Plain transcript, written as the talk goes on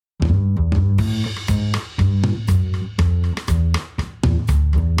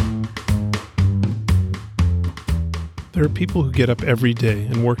There are people who get up every day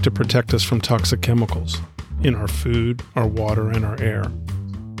and work to protect us from toxic chemicals in our food, our water, and our air,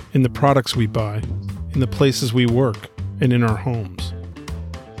 in the products we buy, in the places we work, and in our homes.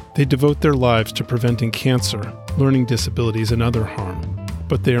 They devote their lives to preventing cancer, learning disabilities, and other harm,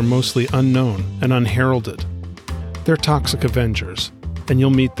 but they are mostly unknown and unheralded. They're Toxic Avengers, and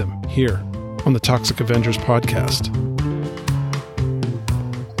you'll meet them here on the Toxic Avengers podcast.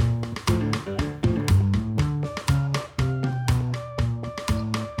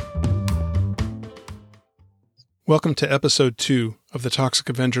 Welcome to episode 2 of the Toxic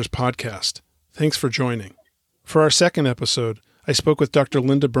Avengers podcast. Thanks for joining. For our second episode, I spoke with Dr.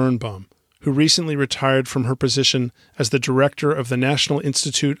 Linda Birnbaum, who recently retired from her position as the Director of the National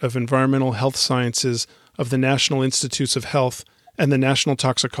Institute of Environmental Health Sciences of the National Institutes of Health and the National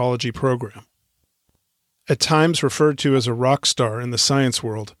Toxicology Program. At times referred to as a rock star in the science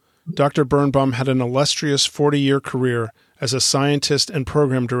world, Dr. Birnbaum had an illustrious 40-year career as a scientist and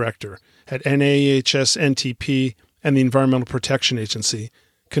program director at NIEHS NTP and the Environmental Protection Agency,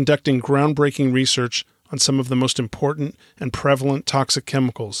 conducting groundbreaking research on some of the most important and prevalent toxic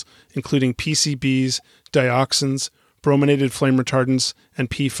chemicals, including PCBs, dioxins, brominated flame retardants,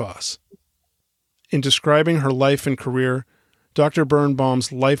 and PFAS. In describing her life and career, Dr.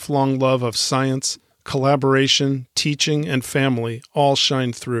 Birnbaum's lifelong love of science, collaboration, teaching, and family all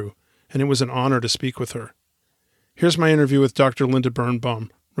shined through, and it was an honor to speak with her. Here's my interview with Dr. Linda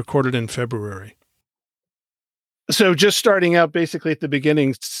Birnbaum, recorded in February. So just starting out basically at the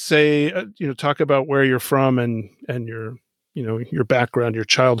beginning, talk about where you're from and your background, your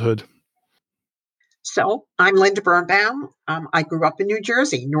childhood. So I'm Linda Birnbaum. I grew up in New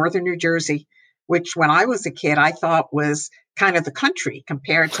Jersey, northern New Jersey, which when I was a kid, I thought was kind of the country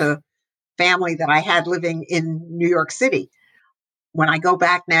compared to family that I had living in New York City. When I go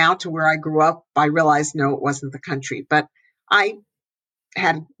back now to where I grew up, I realize, no, it wasn't the country. But I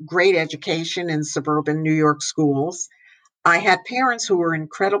had great education in suburban New York schools. I had parents who were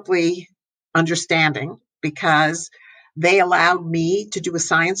incredibly understanding because they allowed me to do a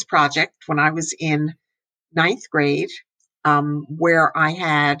science project when I was in ninth grade, where I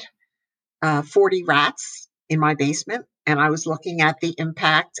had 40 rats in my basement. And I was looking at the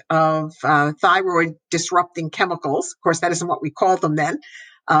impact of thyroid disrupting chemicals. Of course, that isn't what we called them then,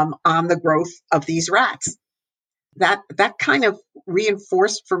 on the growth of these rats. That kind of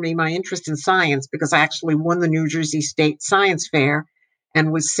reinforced for me my interest in science because I actually won the New Jersey State Science Fair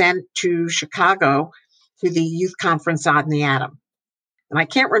and was sent to Chicago to the Youth Conference on the Atom. And I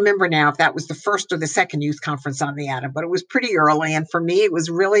can't remember now if that was the first or the second Youth Conference on the Atom, but it was pretty early. And for me, it was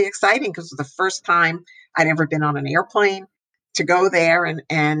really exciting because it was the first time I'd ever been on an airplane to go there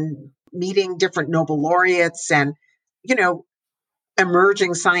and meeting different Nobel laureates and,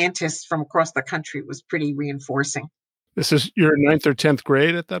 emerging scientists from across the country was pretty reinforcing. This is your 9th or 10th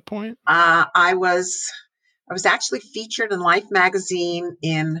grade at that point? I was actually featured in Life magazine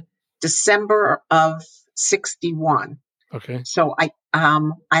in December of 1961. Okay. So I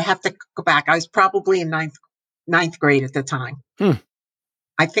have to go back. I was probably in ninth grade at the time.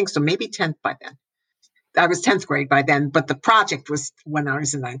 I think so, maybe 10th by then. I was 10th grade by then, but the project was when I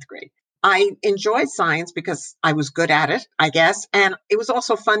was in ninth grade. I enjoyed science because I was good at it, I guess. And it was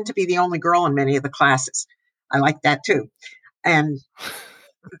also fun to be the only girl in many of the classes. I liked that too. And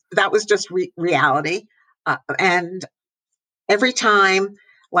that was just reality. And every time,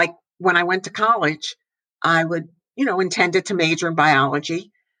 like when I went to college, I would, intended to major in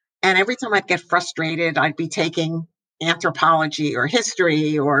biology. And every time I'd get frustrated, I'd be taking anthropology or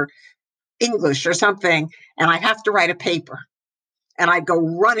history or English or something, and I'd have to write a paper. And I'd go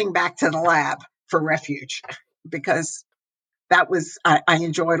running back to the lab for refuge because I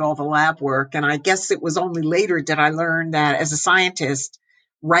enjoyed all the lab work. And I guess it was only later did I learn that as a scientist,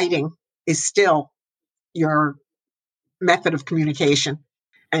 writing is still your method of communication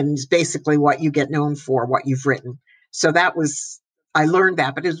and is basically what you get known for, what you've written. So I learned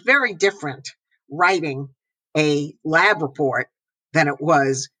that, but it was very different writing a lab report than it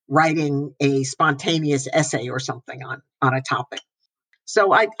was writing a spontaneous essay or something on a topic.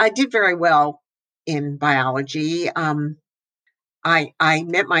 So I did very well in biology. I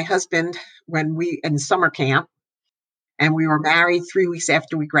met my husband in summer camp, and we were married 3 weeks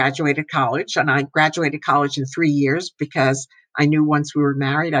after we graduated college. And I graduated college in 3 years because I knew once we were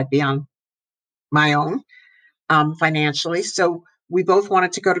married, I'd be on my own financially. So we both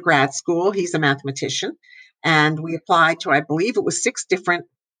wanted to go to grad school. He's a mathematician. And we applied to, I believe it was 6 different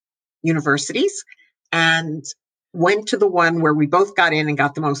universities, and went to the one where we both got in and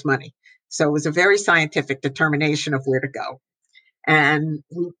got the most money. So it was a very scientific determination of where to go. And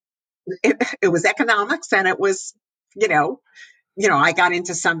it was economics, and it was I got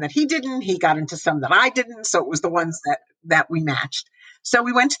into some that he didn't, he got into some that I didn't. So it was the ones that we matched. So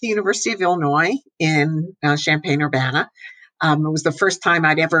we went to the University of Illinois in Champaign-Urbana. It was the first time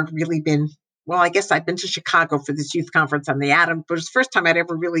I'd ever really been, well, I guess I'd been to Chicago for this youth conference on the atom, but it was the first time I'd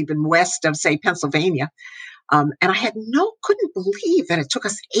ever really been west of, say, Pennsylvania. And I couldn't believe that it took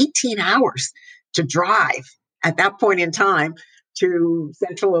us 18 hours to drive at that point in time to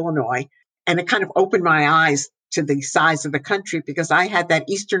central Illinois. And it kind of opened my eyes to the size of the country, because I had that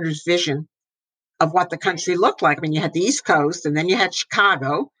Easterner's vision of what the country looked like. I mean, you had the East Coast, and then you had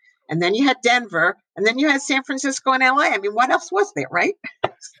Chicago, and then you had Denver, and then you had San Francisco and LA. I mean, what else was there, right?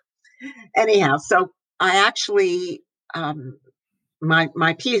 Anyhow, so I actually, my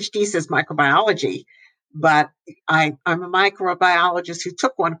PhD says microbiology, but I'm a microbiologist who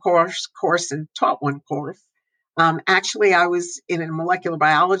took one course and taught one course. Actually, I was in a molecular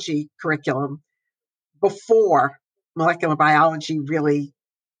biology curriculum before molecular biology really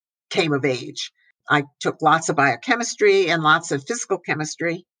came of age. I took lots of biochemistry and lots of physical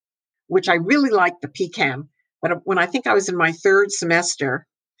chemistry, which I really liked the PChem. But when I think I was in my third semester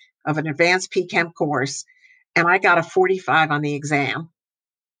of an advanced PChem course, and I got a 45 on the exam,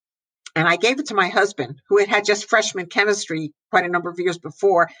 and I gave it to my husband, who had just freshman chemistry quite a number of years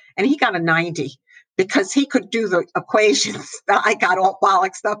before, and he got a 90 because he could do the equations that I got all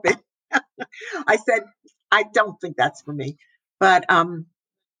bollocksed up in. I said, I don't think that's for me. But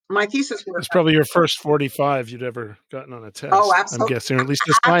my thesis work. It's probably your first 45 you'd ever gotten on a test. Oh, absolutely. I'm guessing, or at least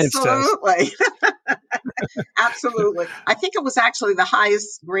a science test. Absolutely. Absolutely. I think it was actually the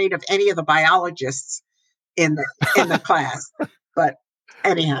highest grade of any of the biologists in the class. But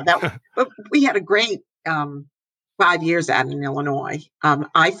anyhow, but we had a great 5 years out in Illinois.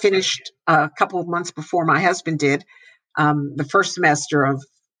 I finished a couple of months before my husband did, the first semester of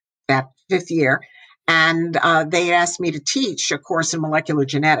that fifth year. And they asked me to teach a course in molecular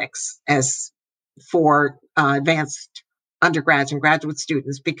genetics as for advanced undergrads and graduate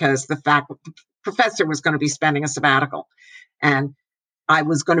students, because the professor was going to be spending a sabbatical, and I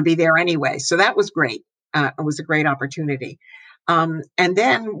was going to be there anyway. So that was great. It was a great opportunity. And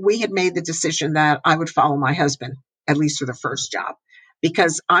then we had made the decision that I would follow my husband, at least for the first job,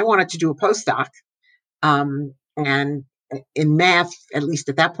 because I wanted to do a postdoc. And in math, at least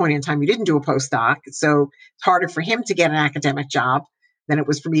at that point in time, you didn't do a postdoc. So it's harder for him to get an academic job than it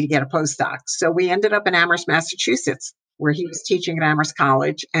was for me to get a postdoc. So we ended up in Amherst, Massachusetts, where he was teaching at Amherst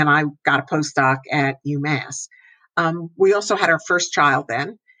College, and I got a postdoc at UMass. We also had our first child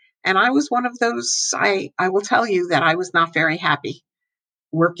then. And I was one of those, I will tell you that I was not very happy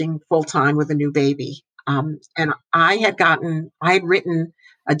working full time with a new baby. And I had written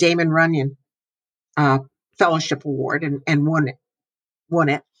a Damon Runyon fellowship award and won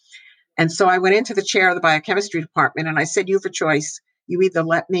it. And so I went into the chair of the biochemistry department, and I said, you have a choice. You either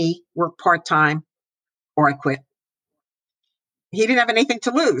let me work part-time or I quit. He didn't have anything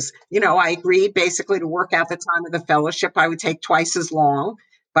to lose. I agreed basically to work out the time of the fellowship. I would take twice as long,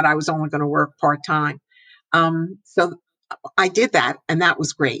 but I was only going to work part-time. So I did that, and that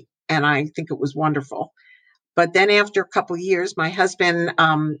was great. And I think it was wonderful. But then after a couple of years, my husband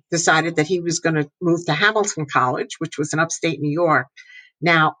decided that he was going to move to Hamilton College, which was in upstate New York.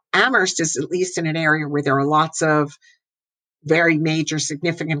 Now, Amherst is at least in an area where there are lots of very major,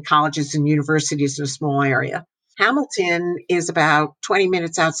 significant colleges and universities in a small area. Hamilton is about 20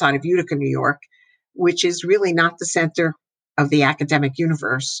 minutes outside of Utica, New York, which is really not the center of the academic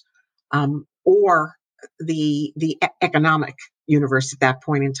universe or the economic universe at that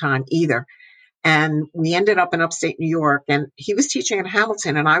point in time either. And we ended up in upstate New York, and he was teaching at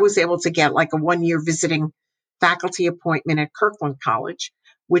Hamilton, and I was able to get like a 1-year visiting faculty appointment at Kirkland College,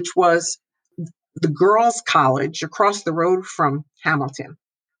 which was the girls' college across the road from Hamilton.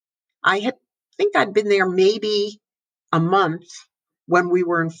 I think I'd been there maybe a month when we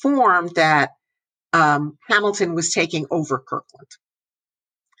were informed that Hamilton was taking over Kirkland.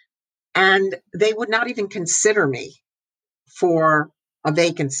 And they would not even consider me for a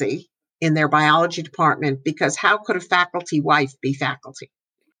vacancy in their biology department, because how could a faculty wife be faculty?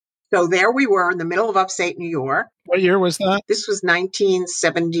 So there we were in the middle of upstate New York. What year was that? This was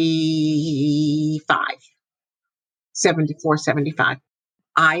 1975, 74, 75.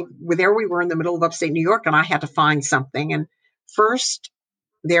 There we were in the middle of upstate New York, and I had to find something. And first,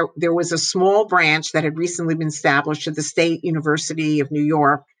 there was a small branch that had recently been established at the State University of New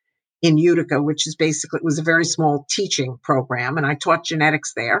York in Utica, which is basically, it was a very small teaching program, and I taught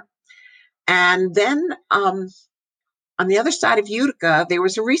genetics there. And then on the other side of Utica, there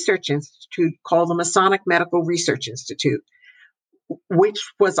was a research institute called the Masonic Medical Research Institute, which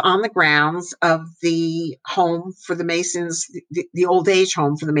was on the grounds of the home for the Masons, the old age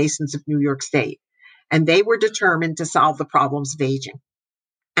home for the Masons of New York State. And they were determined to solve the problems of aging.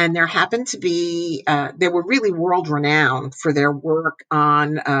 And there happened to be, they were really world renowned for their work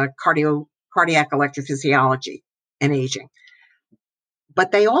on cardiac electrophysiology and aging.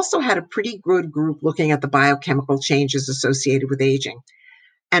 But they also had a pretty good group looking at the biochemical changes associated with aging.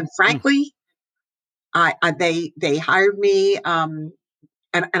 And frankly, they hired me, and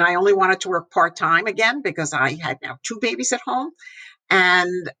I only wanted to work part-time again because I had now 2 babies at home,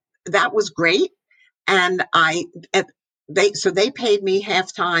 and that was great. And they paid me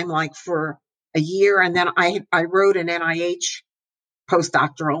half-time, like for a year, and then I wrote an NIH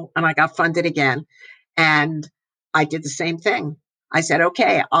postdoctoral, and I got funded again, and I did the same thing. I said,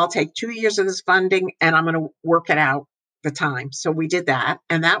 okay, I'll take 2 years of this funding, and I'm going to work it out the time. So we did that,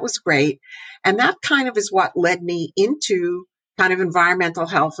 and that was great. And that kind of is what led me into kind of environmental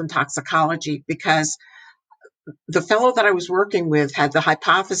health and toxicology, because the fellow that I was working with had the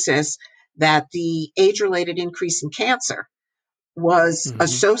hypothesis that the age-related increase in cancer was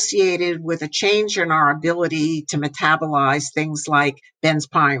associated with a change in our ability to metabolize things like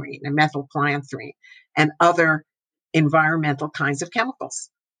benzpyrene and methylplanthine and other environmental kinds of chemicals.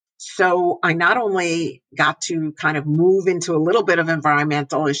 So I not only got to kind of move into a little bit of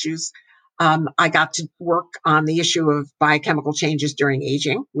environmental issues, I got to work on the issue of biochemical changes during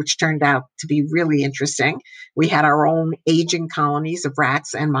aging, which turned out to be really interesting. We had our own aging colonies of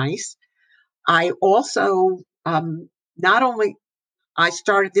rats and mice. I also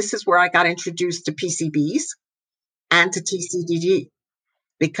this is where I got introduced to PCBs and to TCDD,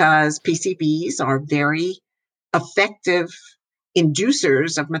 because PCBs are very effective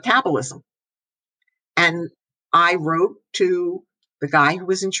inducers of metabolism. And I wrote to the guy who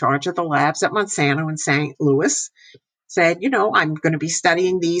was in charge of the labs at Monsanto in St. Louis, said, I'm going to be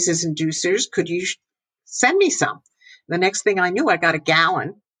studying these as inducers. Could you send me some? The next thing I knew, I got a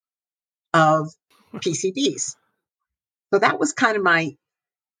gallon of PCBs. So that was kind of my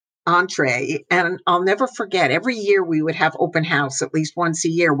entree. And I'll never forget, every year we would have open house at least once a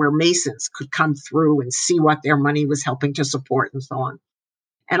year where Masons could come through and see what their money was helping to support and so on.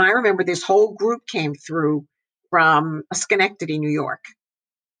 And I remember this whole group came through from Schenectady, New York.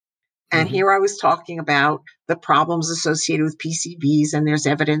 And here I was talking about the problems associated with PCBs, and there's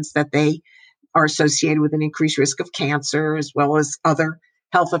evidence that they are associated with an increased risk of cancer as well as other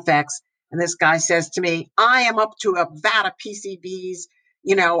health effects. And this guy says to me, I am up to a vat of PCBs,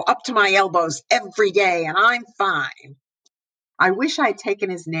 up to my elbows every day, and I'm fine. I wish I'd taken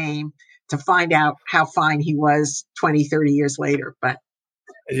his name to find out how fine he was 20, 30 years later. But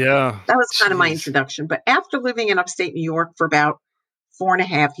yeah, that was kind of my introduction. But after living in upstate New York for about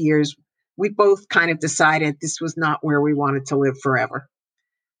 4.5 years, we both kind of decided this was not where we wanted to live forever.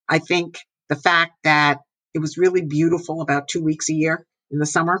 I think the fact that it was really beautiful about 2 weeks a year in the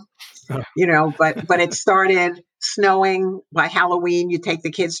summer, but it started snowing by Halloween. You take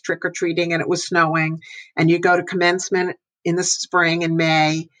the kids trick-or-treating and it was snowing, and you go to commencement in the spring in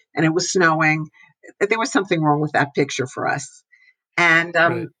May and it was snowing. There was something wrong with that picture for us. And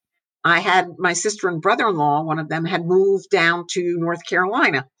I had my sister and brother-in-law, one of them had moved down to North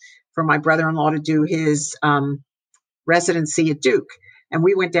Carolina for my brother-in-law to do his residency at Duke. And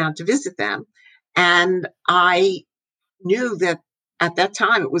we went down to visit them. And I knew that at that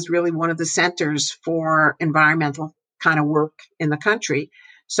time, it was really one of the centers for environmental kind of work in the country.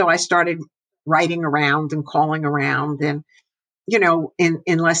 So I started writing around and calling around. And,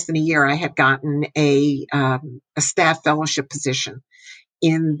 in less than a year, I had gotten a staff fellowship position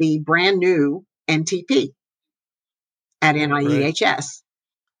in the brand new NTP at NIEHS. Right.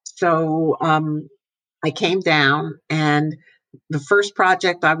 So I came down, and the first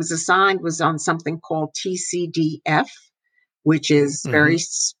project I was assigned was on something called TCDF, which is very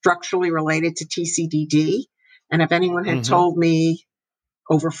structurally related to TCDD. And if anyone had told me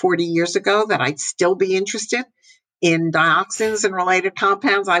over 40 years ago that I'd still be interested in dioxins and related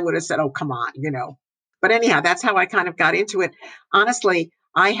compounds, I would have said, oh, come on, But anyhow, that's how I kind of got into it. Honestly,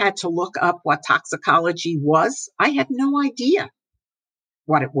 I had to look up what toxicology was. I had no idea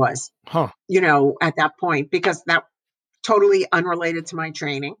what it was, at that point, because that totally unrelated to my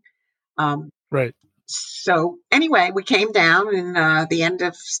training. Right. So anyway, we came down in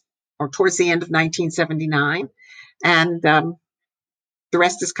towards the end of 1979, and the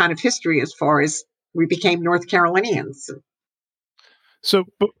rest is kind of history as far as we became North Carolinians. So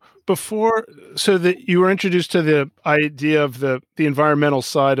that you were introduced to the idea of the environmental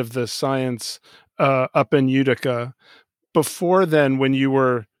side of the science up in Utica. Before then, when you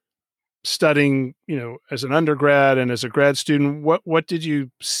were studying, as an undergrad and as a grad student, what did you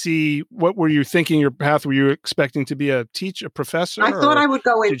see? What were you thinking your path? Were you expecting to be a professor? I thought I would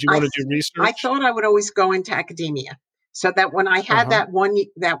go in. Did you want to do research? I thought I would always go into academia, so that when I had that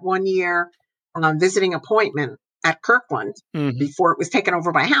one year visiting appointment at Kirkland before it was taken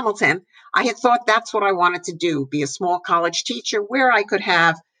over by Hamilton, I had thought that's what I wanted to do: be a small college teacher where I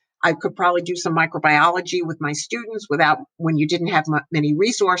could probably do some microbiology with my students when you didn't have many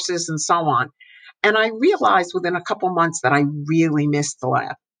resources and so on. And I realized within a couple months that I really missed the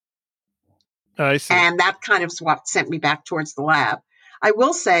lab. I see. And that kind of what sent me back towards the lab. I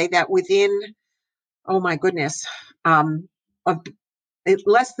will say that within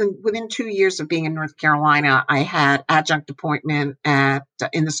 2 years of being in North Carolina, I had adjunct appointment in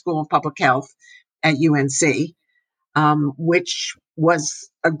the School of Public Health at UNC, which was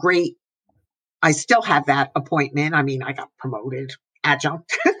a great. I still have that appointment. I mean, I got promoted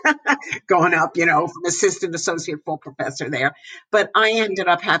adjunct, going up, from assistant, associate, full professor there. But I ended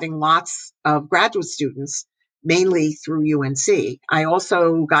up having lots of graduate students, mainly through UNC. I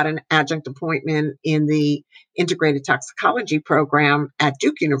also got an adjunct appointment in the integrated toxicology program at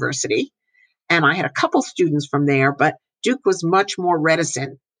Duke University. And I had a couple students from there, but Duke was much more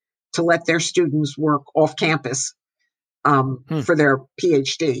reticent to let their students work off campus for their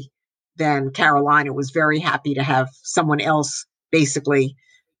PhD. Then Carolina was very happy to have someone else basically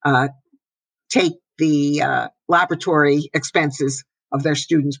take the laboratory expenses of their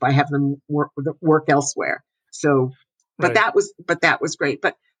students by having them work elsewhere. So, but that was great.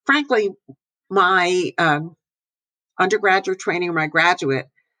 But frankly, my undergraduate training or my graduate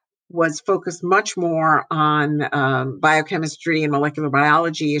was focused much more on biochemistry and molecular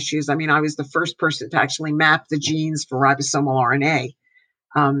biology issues. I mean, I was the first person to actually map the genes for ribosomal RNA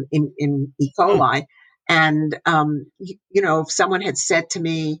in E. coli. And, if someone had said to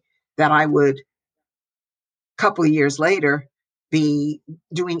me that I would, a couple of years later, be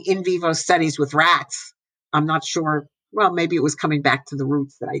doing in vivo studies with rats, I'm not sure. Well, maybe it was coming back to the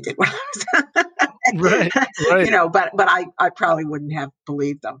roots that I did when I was, right. But I probably wouldn't have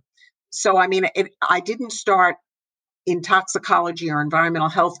believed them. So, I mean, I didn't start in toxicology or environmental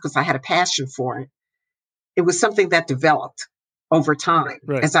health because I had a passion for it. It was something that developed over time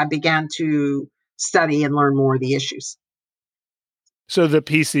as I began to study and learn more of the issues. So the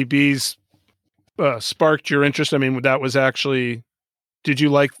PCBs sparked your interest. I mean, that was actually, did you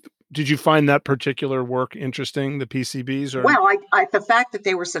find that particular work interesting, the PCBs? Or? Well, the fact that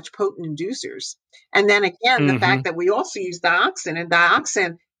they were such potent inducers. And then again, the fact that we also use dioxin, and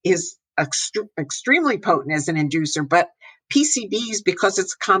dioxin is extremely potent as an inducer, but PCBs, because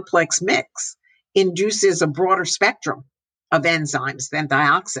it's a complex mix, induces a broader spectrum of enzymes than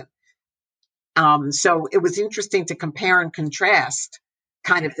dioxin. So it was interesting to compare and contrast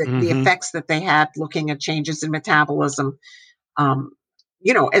kind of the effects that they had looking at changes in metabolism,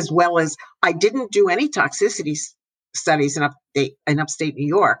 as well as I didn't do any toxicity studies in upstate New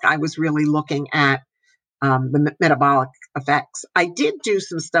York. I was really looking at the metabolic effects. I did do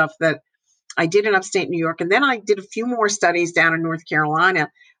some stuff that I did in upstate New York, and then I did a few more studies down in North Carolina,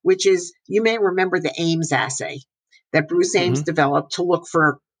 which is, you may remember the Ames assay that Bruce Ames developed to look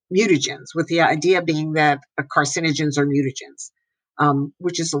for mutagens, with the idea being that carcinogens are mutagens,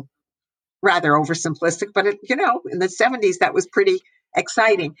 which is rather oversimplistic, but in the 70s, that was pretty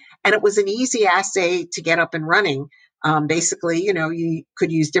exciting. And it was an easy assay to get up and running. Basically, you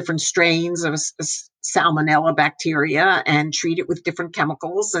could use different strains of salmonella bacteria and treat it with different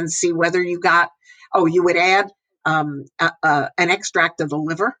chemicals and see whether you would add an extract of the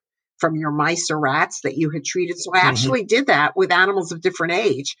liver from your mice or rats that you had treated. So I actually did that with animals of different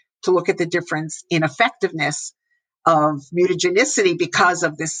age to look at the difference in effectiveness of mutagenicity because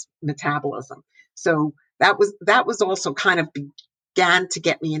of this metabolism. So that was also kind of began to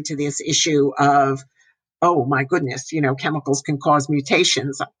get me into this issue of, oh my goodness, chemicals can cause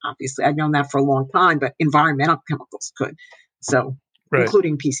mutations. Obviously, I've known that for a long time, but environmental chemicals could. So,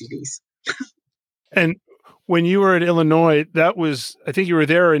 including PCBs. And when you were at Illinois, I think you were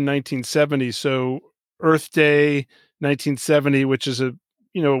there in 1970. So Earth Day, 1970, which is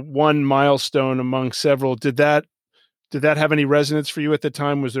one milestone among several. Did that have any resonance for you at the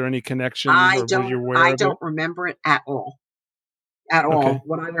time? Was there any connection? I don't remember it at all. Okay.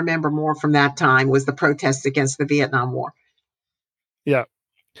 What I remember more from that time was the protests against the Vietnam War. Yeah.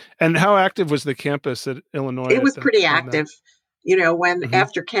 And how active was the campus at Illinois? It was pretty active. When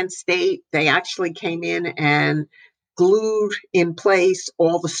after Kent State, they actually came in and glued in place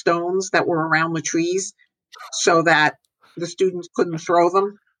all the stones that were around the trees so that the students couldn't throw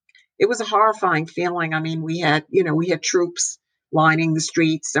them. It was a horrifying feeling. I mean, we had troops lining the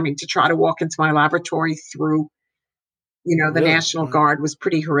streets. I mean, to try to walk into my laboratory through, the Really? National Wow. Guard was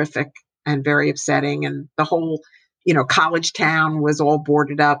pretty horrific and very upsetting. And the whole, college town was all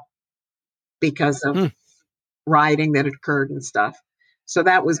boarded up because of rioting that occurred and stuff. So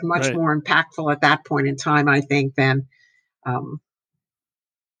that was much Right. more impactful at that point in time, I think, than um,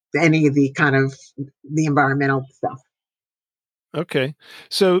 any of the kind of the environmental stuff. Okay.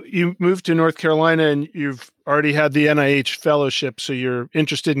 So you moved to North Carolina and you've already had the NIH fellowship. So you're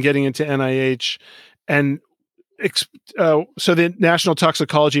interested in getting into NIH. And so the National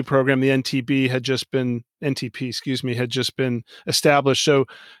Toxicology Program, the NTP, had just been established. So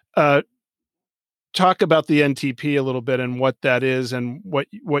talk about the NTP a little bit and what that is and what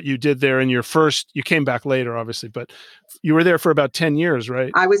you did there in you came back later, obviously, but you were there for about 10 years,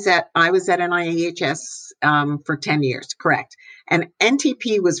 right? I was at NIEHS for 10 years, correct. And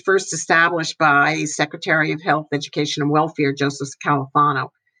NTP was first established by Secretary of Health, Education, and Welfare, Joseph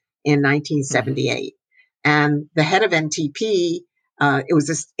Califano, in 1978. And the head of NTP,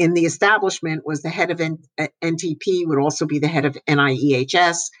 in the establishment, was the head of NTP, would also be the head of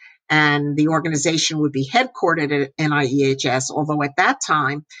NIEHS, and the organization would be headquartered at NIEHS, although at that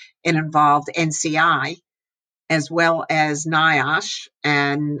time it involved NCI, as well as NIOSH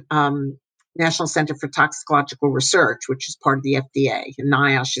and National Center for Toxicological Research, which is part of the FDA, and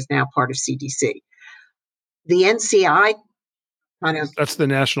NIOSH is now part of CDC. The NCI That's the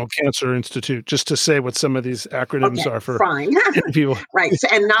National Cancer Institute, just to say what some of these acronyms are for fine. people. Right. So,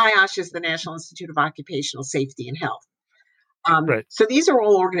 and NIOSH is the National Institute of Occupational Safety and Health. Right. So these are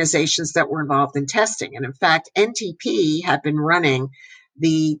all organizations that were involved in testing. And in fact, NTP had been running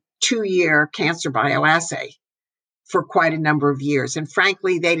the 2-year cancer bioassay for quite a number of years. And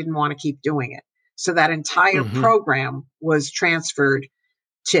frankly, they didn't want to keep doing it. So that entire program was transferred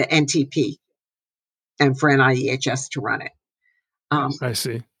to NTP and for NIEHS to run it. I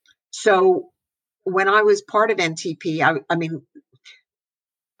see. So when I was part of NTP,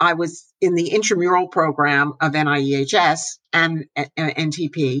 I was in the intramural program of NIEHS and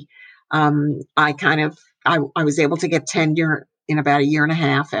NTP. I was able to get tenure in about a year and a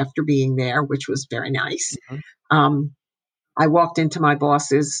half after being there, which was very nice. I walked into my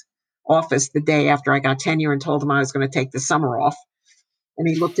boss's office the day after I got tenure and told him I was going to take the summer off. And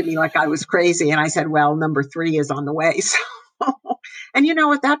he looked at me like I was crazy. And I said, well, number 3 is on the way. So, and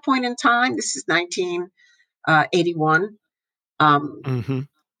at that point in time, this is 1981.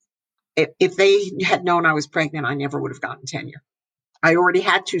 If they had known I was pregnant, I never would have gotten tenure. I already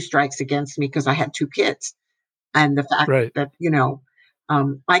had 2 strikes against me because I had 2 kids. And the fact that,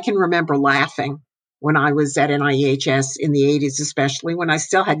 I can remember laughing when I was at NIEHS in the 80s, especially when I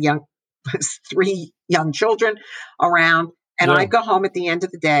still had 3 young children around. And I'd go home at the end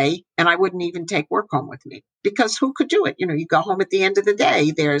of the day and I wouldn't even take work home with me because who could do it? You go home at the end of the day.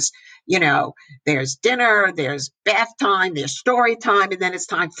 There's dinner, there's bath time, there's story time, and then it's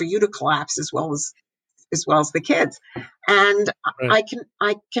time for you to collapse as well as the kids. And I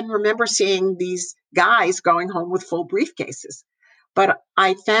can remember seeing these guys going home with full briefcases. But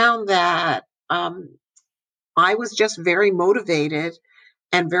I found that I was just very motivated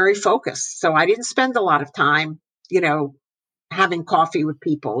and very focused. So I didn't spend a lot of time, having coffee with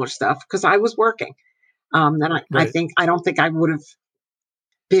people or stuff because I was working. And I don't think I would have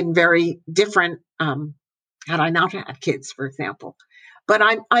been very different had I not had kids, for example. But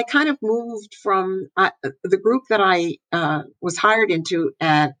I kind of moved from the group that I was hired into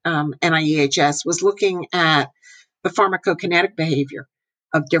at NIEHS was looking at the pharmacokinetic behavior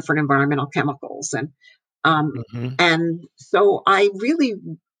of different environmental chemicals. And so I really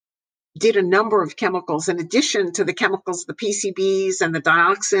did a number of chemicals in addition to the chemicals, the PCBs and the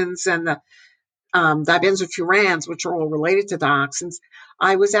dioxins and the dibenzofurans, which are all related to dioxins.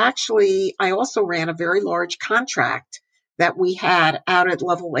 I also ran a very large contract that we had out at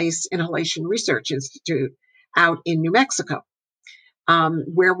Lovelace Inhalation Research Institute out in New Mexico,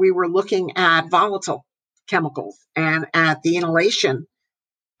 where we were looking at volatile chemicals and at the inhalation,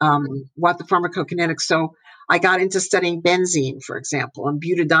 what the pharmacokinetics. So I got into studying benzene, for example, and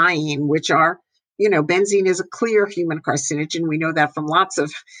butadiene, which are, benzene is a clear human carcinogen. We know that from lots of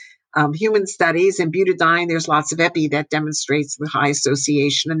human studies, and butadiene, there's lots of epi that demonstrates the high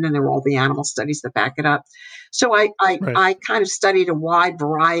association, and then there are all the animal studies that back it up. So I kind of studied a wide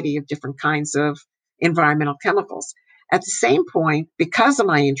variety of different kinds of environmental chemicals. At the same point, because of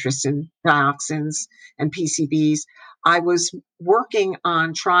my interest in dioxins and PCBs, I was working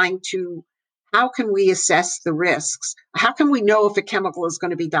on trying to, how can we assess the risks? How can we know if a chemical is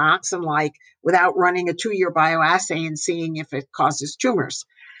going to be dioxin-like without running a 2-year bioassay and seeing if it causes tumors?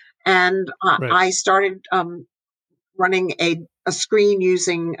 And I started running a screen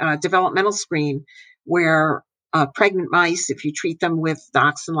using a developmental screen where pregnant mice, if you treat them with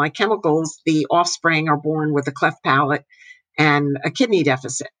dioxin-like chemicals, the offspring are born with a cleft palate and a kidney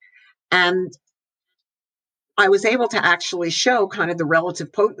deficit. And I was able to actually show kind of the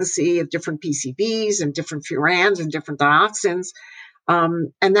relative potency of different PCBs and different furans and different dioxins.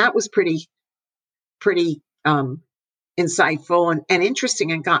 And that was pretty insightful and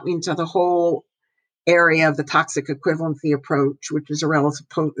interesting, and got me into the whole area of the toxic equivalency approach, which is a relative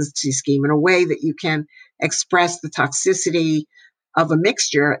potency scheme in a way that you can express the toxicity of a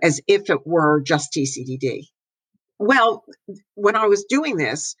mixture as if it were just TCDD. Well, when I was doing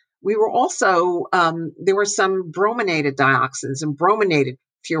this, we were also, there were some brominated dioxins and brominated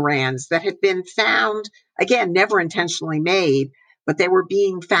furans that had been found, again, never intentionally made, but they were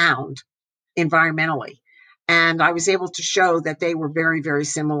being found environmentally. And I was able to show that they were very, very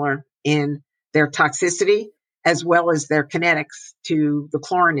similar in their toxicity as well as their kinetics to the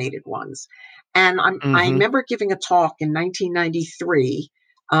chlorinated ones. And I remember giving a talk in 1993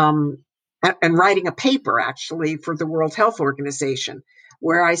 and writing a paper actually for the World Health Organization,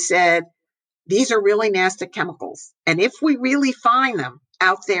 where I said, these are really nasty chemicals. And if we really find them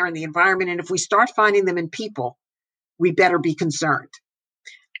out there in the environment, and if we start finding them in people, we better be concerned.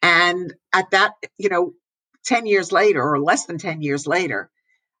 And at that, 10 years later, or less than 10 years later,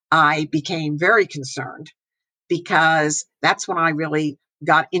 I became very concerned, because that's when I really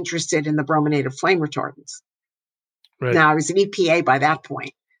got interested in the brominated flame retardants. Right. Now, I was an EPA by that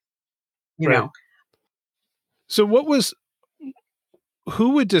point, you know. So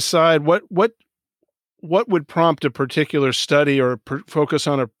who would decide what would prompt a particular study or focus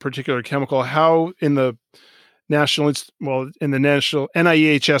on a particular chemical? How in the national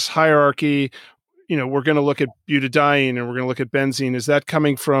NIEHS hierarchy, we're going to look at butadiene and we're going to look at benzene. Is that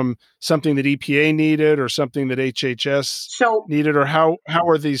coming from something that EPA needed or something that HHS needed? Or how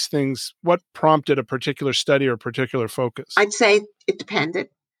are these things, what prompted a particular study or a particular focus? I'd say it depended.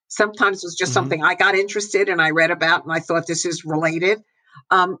 Sometimes it was just something I got interested and I read about and I thought this is related.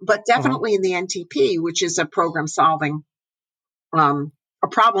 But definitely in the NTP, which is a problem solving program,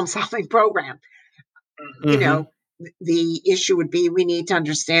 the issue would be, we need to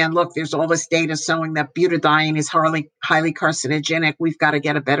understand, look, there's all this data showing that butadiene is highly carcinogenic. We've got to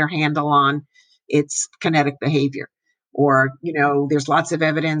get a better handle on its kinetic behavior. Or, there's lots of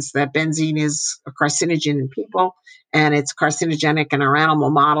evidence that benzene is a carcinogen in people and it's carcinogenic in our animal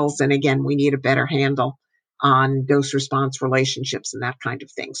models. And again, we need a better handle on dose response relationships and that kind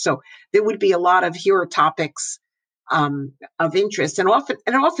of thing. So there would be a lot of here are topics of interest, and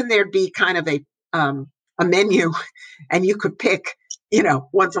often there'd be kind of a menu, and you could pick,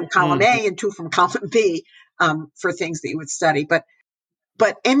 one from column A and two from column B for things that you would study. But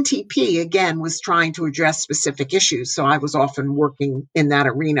NTP, again, was trying to address specific issues. So I was often working in that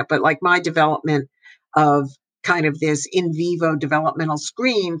arena. But like my development of kind of this in vivo developmental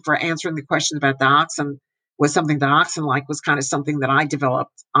screen for answering the questions about dioxin was something dioxin-like, was kind of something that I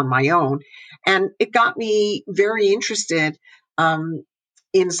developed on my own. And it got me very interested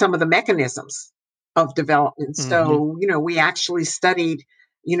in some of the mechanisms of development. So, we actually studied,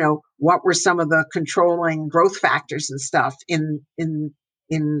 what were some of the controlling growth factors and stuff in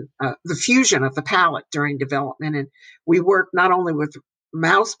the fusion of the palate during development. And we worked not only with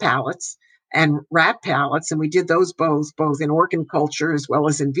mouse palates and rat palates, and we did those both in organ culture as well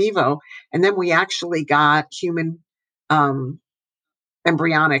as in vivo. And then we actually got human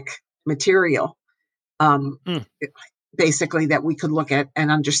embryonic material, basically, that we could look at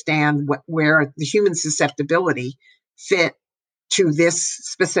and understand where the human susceptibility fit to this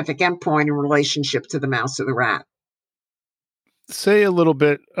specific endpoint in relationship to the mouse or the rat. Say a little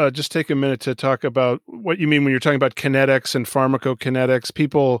bit, just take a minute to talk about what you mean when you're talking about kinetics and pharmacokinetics.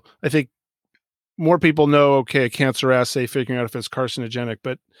 People, I think more people know, a cancer assay, figuring out if it's carcinogenic,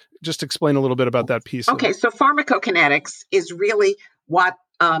 but just explain a little bit about that piece. Okay, so pharmacokinetics is really what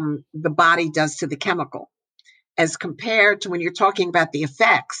the body does to the chemical, as compared to when you're talking about the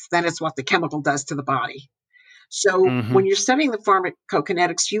effects, then it's what the chemical does to the body. So when you're studying the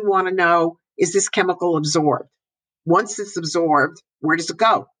pharmacokinetics, you want to know, is this chemical absorbed? Once it's absorbed, where does it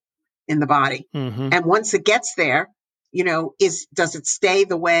go in the body? And once it gets there, does it stay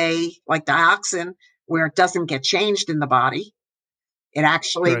the way, like dioxin, where it doesn't get changed in the body? It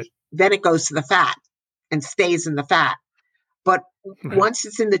actually, then it goes to the fat and stays in the fat. But once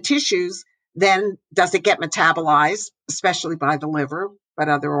it's in the tissues, then does it get metabolized, especially by the liver, but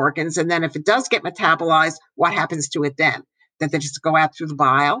other organs? And then if it does get metabolized, what happens to it then? Does it just go out through the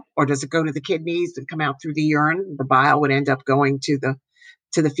bile, or does it go to the kidneys and come out through the urine? The bile would end up going to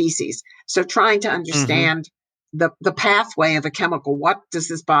the feces. So trying to understand the pathway of a chemical. What does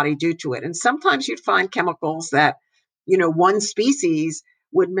this body do to it? And sometimes you'd find chemicals that, one species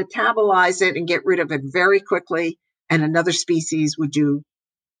would metabolize it and get rid of it very quickly, and another species would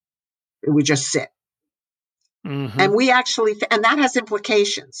just sit. Mm-hmm. And and that has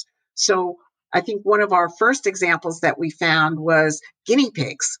implications. So I think one of our first examples that we found was guinea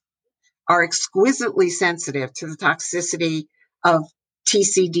pigs are exquisitely sensitive to the toxicity of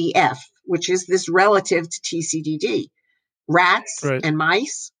TCDF, which is this relative to TCDD. Rats Right. and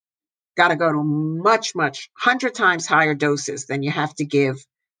mice got to go to much, 100 times higher doses than you have to give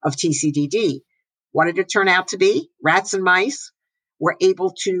of TCDD. What did it turn out to be? Rats and mice were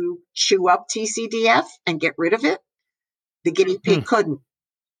able to chew up TCDF and get rid of it. The guinea pig couldn't.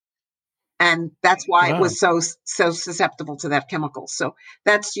 And that's why it was so susceptible to that chemical. So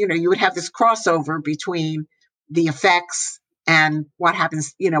that's, you would have this crossover between the effects and what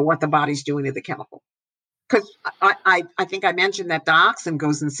happens, what the body's doing to the chemical. Because I think I mentioned that dioxin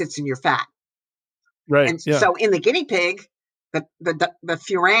goes and sits in your fat. Right. And yeah. so in the guinea pig, the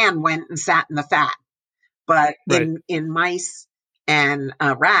furan went and sat in the fat. But in mice and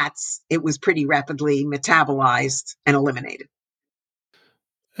rats, it was pretty rapidly metabolized and eliminated.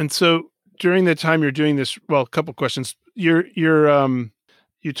 And so during the time you're doing this, well, a couple questions. You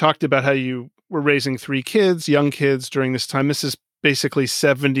talked about how you were raising 3 kids, young kids during this time. This is basically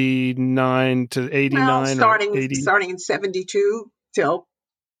 79 to 89 well, starting, or 80? Starting in 72 till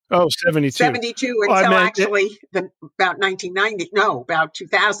 72. 72 until actually about 1990. No, about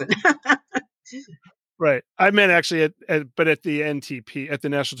 2000. Right. I meant actually but at the NTP, at the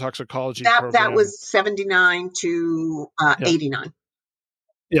National Toxicology Program. That was 79 to 89.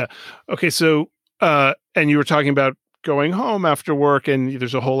 Yeah. Okay. So, and you were talking about going home after work, and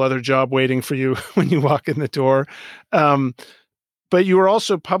there's a whole other job waiting for you when you walk in the door. But you were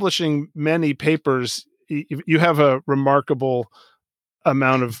also publishing many papers. You have a remarkable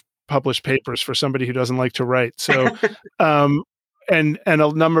amount of published papers for somebody who doesn't like to write. So, and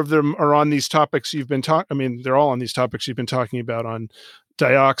a number of them are on these topics you've been talking. I mean, they're all on these topics you've been talking about on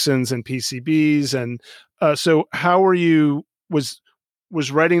dioxins and PCBs. And so, how were you? Was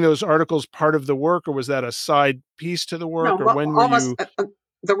writing those articles part of the work, or was that a side piece to the work? No, or when were you?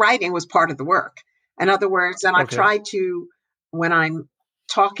 The writing was part of the work. In other words, and I try to, when I'm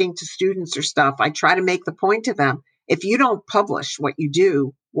talking to students or stuff, I try to make the point to them: if you don't publish what you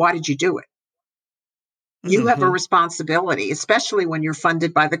do, why did you do it? You have a responsibility, especially when you're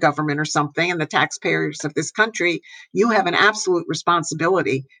funded by the government or something and the taxpayers of this country. You have an absolute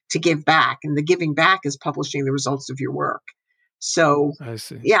responsibility to give back, and the giving back is publishing the results of your work. So, I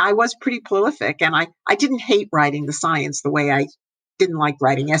see. Yeah, I was pretty prolific, and I didn't hate writing the science the way I didn't like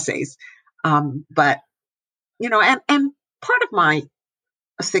writing essays. But, and part of my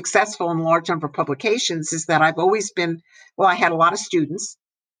successful and large number of publications is that I've always been, I had a lot of students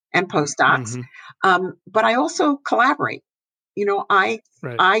and postdocs, but I also collaborate. I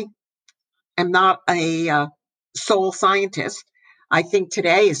am not a sole scientist. I think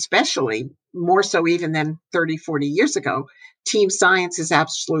today, especially more so even than 30, 40 years ago, team science is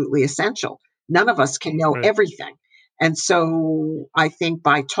absolutely essential. None of us can know everything. And so I think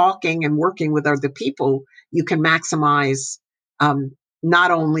by talking and working with other people, you can maximize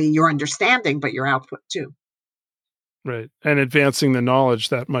not only your understanding, but your output too. Right. And advancing the knowledge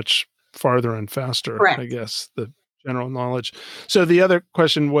that much farther and faster, Correct. I guess, the general knowledge. So the other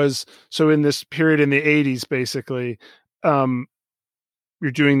question was, so in this period in the 80s, basically, you're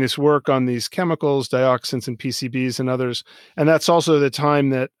doing this work on these chemicals, dioxins and PCBs and others. And that's also the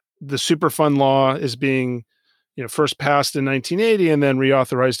time that the Superfund law is being, first passed in 1980 and then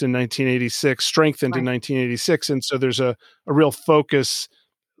reauthorized in 1986, strengthened in 1986. And so there's a real focus,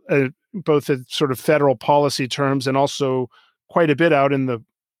 both in sort of federal policy terms and also quite a bit out in the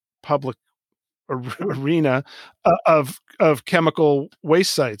public arena of chemical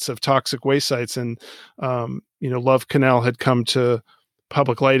waste sites, of toxic waste sites. And, Love Canal had come to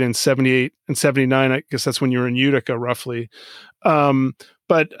public light in 78 and 79. I guess that's when you were in Utica, roughly.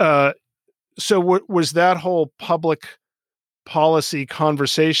 So was that whole public policy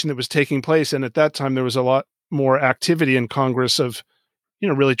conversation that was taking place? And at that time, there was a lot more activity in Congress of,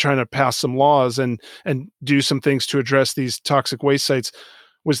 really trying to pass some laws and do some things to address these toxic waste sites.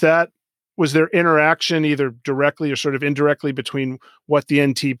 Was there interaction either directly or sort of indirectly between what the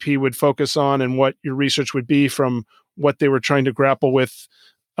NTP would focus on and what your research would be from what they were trying to grapple with,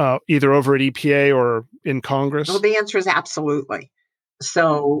 either over at EPA or in Congress? Well, the answer is absolutely.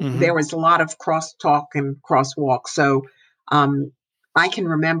 So there was a lot of crosstalk and crosswalk. So I can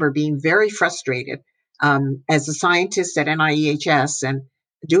remember being very frustrated as a scientist at NIEHS and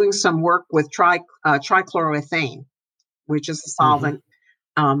doing some work with trichloroethane, which is a solvent,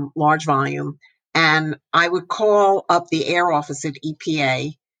 large volume. And I would call up the air office at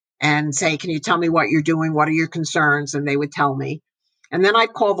EPA and say, can you tell me what you're doing? What are your concerns? And they would tell me. And then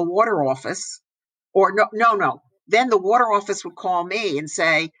I'd call the water office, or no. Then the water office would call me and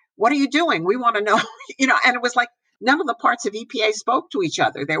say, what are you doing? We want to know, and it was like none of the parts of EPA spoke to each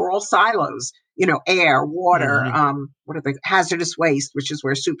other. They were all silos, air, water, what are the hazardous waste, which is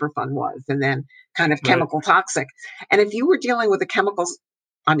where Superfund was, and then kind of chemical toxic. And if you were dealing with the chemicals,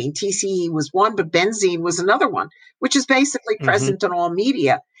 TCE was one, but benzene was another one, which is basically present in all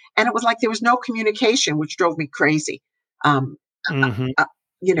media. And it was like there was no communication, which drove me crazy. As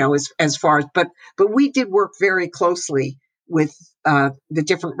far as, but we did work very closely with the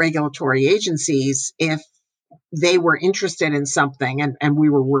different regulatory agencies if they were interested in something, and we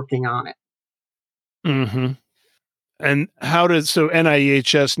were working on it. And so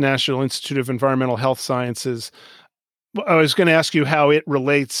NIEHS, National Institute of Environmental Health Sciences, I was going to ask you how it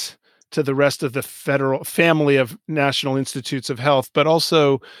relates to the rest of the federal family of National Institutes of Health, but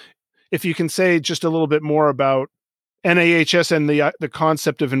also if you can say just a little bit more about NIEHS and the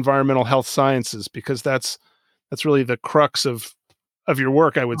concept of environmental health sciences, because that's really the crux of your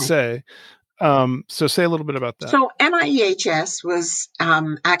work, I would say. So say a little bit about that. So NIEHS was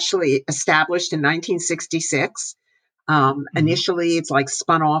actually established in 1966. Initially, it's like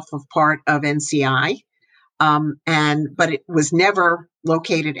spun off of part of NCI, but it was never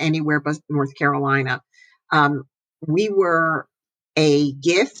located anywhere but North Carolina. We were a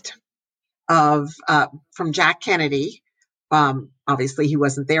gift from Jack Kennedy. Obviously, he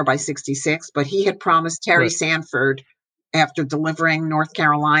wasn't there by 66, but he had promised Terry Sanford, after delivering North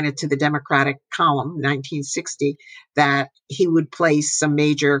Carolina to the Democratic column in 1960, that he would place some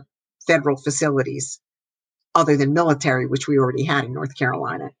major federal facilities other than military, which we already had in North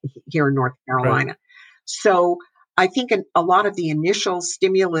Carolina, here in North Carolina. So I think a lot of the initial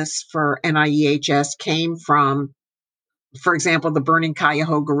stimulus for NIEHS came from, for example, the burning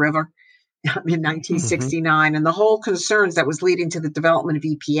Cuyahoga River in 1969, and the whole concerns that was leading to the development of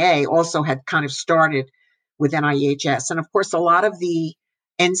EPA also had kind of started with NIEHS. And of course, a lot of the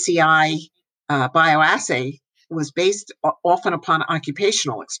NCI bioassay was based often upon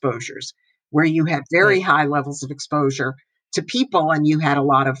occupational exposures, where you had very high levels of exposure to people, and you had a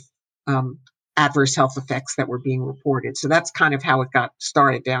lot of adverse health effects that were being reported. So that's kind of how it got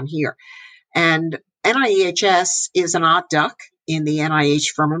started down here. And NIEHS is an odd duck in the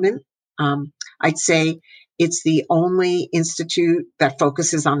NIH firmament. I'd say it's the only institute that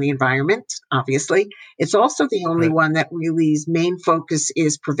focuses on the environment, obviously. It's also the only one that really's main focus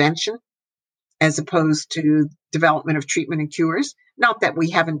is prevention, as opposed to development of treatment and cures. Not that we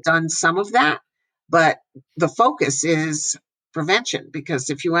haven't done some of that, but the focus is prevention,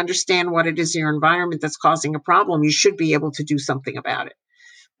 because if you understand what it is in your environment that's causing a problem, you should be able to do something about it,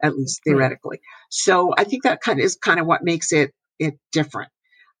 at least theoretically. So I think that is kind of what makes it different.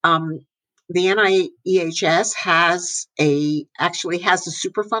 The NIEHS actually has a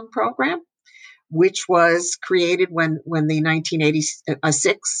Superfund program, which was created when the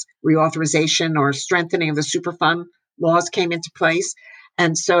 1986 reauthorization or strengthening of the Superfund laws came into place.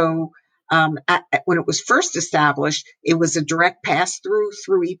 And so when it was first established, it was a direct pass-through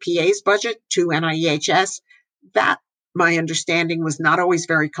through EPA's budget to NIEHS. That, my understanding, was not always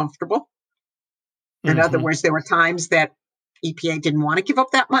very comfortable. In other words, there were times that EPA didn't want to give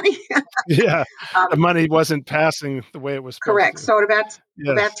up that money. The money wasn't passing the way it was supposed correct. to. So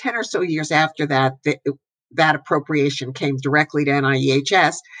about 10 or so years after that, that appropriation came directly to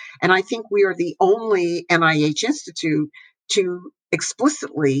NIEHS. And I think we are the only NIH institute to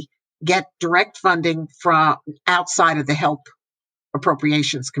explicitly get direct funding from outside of the health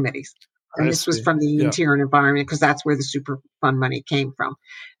appropriations committees. And this was from the Interior and Environment, because that's where the Superfund money came from.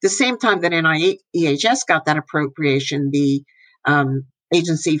 The same time that NIEHS got that appropriation, the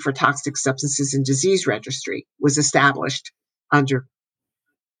Agency for Toxic Substances and Disease Registry was established under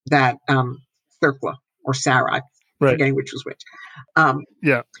that CERCLA or SARA, I'm forgetting which was which.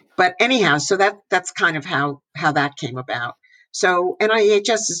 But anyhow, so that's kind of how that came about. So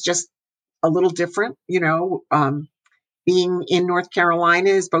NIEHS is just a little different, being in North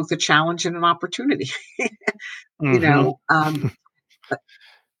Carolina is both a challenge and an opportunity. You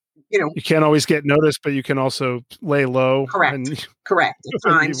can't always get noticed, but you can also lay low. Correct. At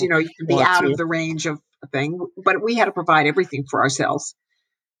times, you can be out of the range of a thing, but we had to provide everything for ourselves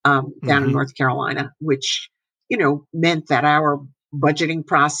down in North Carolina, which, meant that our budgeting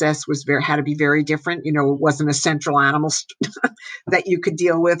process had to be very different. It wasn't a central animal that you could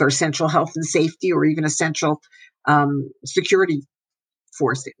deal with, or central health and safety, or even a central security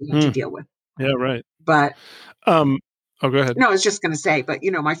force that we had to deal with. Yeah, right. But Go ahead. no, I was just going to say, but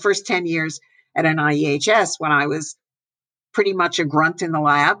my first 10 years at NIEHS, when I was pretty much a grunt in the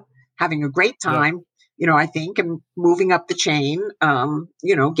lab, having a great time, I think, and moving up the chain,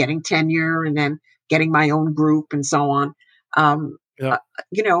 getting tenure and then getting my own group and so on.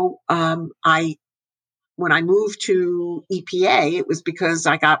 When I moved to EPA, it was because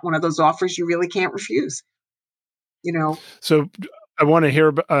I got one of those offers you really can't refuse. So I want to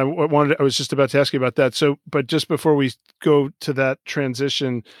hear. I was just about to ask you about that. So, but just before we go to that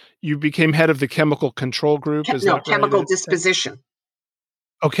transition, you became head of the chemical control group. Is that right? Chemical disposition.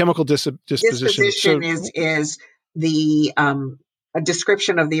 Oh, chemical disposition. Disposition is the a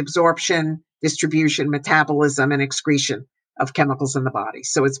description of the absorption, distribution, metabolism, and excretion of chemicals in the body.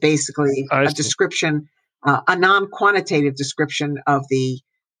 So it's basically a description, a non-quantitative description of the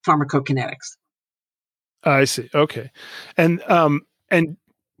pharmacokinetics. I see. Okay, and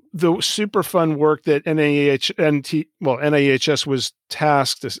the super fun work that NIEHS was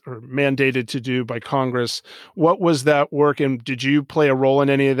tasked or mandated to do by Congress. What was that work, and did you play a role in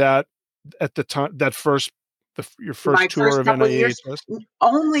any of that at the time? Your first tour of NIEHS?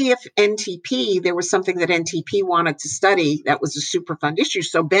 Only if NTP, there was something that NTP wanted to study that was a Superfund issue.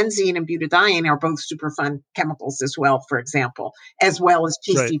 So benzene and butadiene are both Superfund chemicals as well, for example, as well as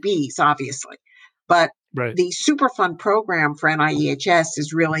PCBs, obviously. But the Superfund program for NIEHS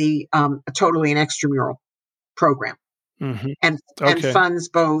is really totally an extramural program, and funds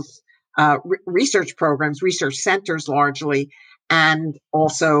both research programs, research centers largely, and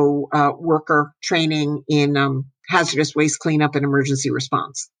also worker training in hazardous waste cleanup and emergency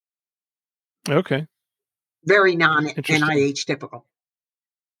response. Okay. Very non-NIH typical.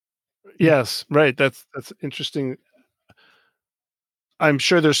 Yes, right. That's interesting. I'm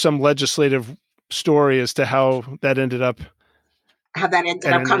sure there's some legislative story as to how that ended up. Coming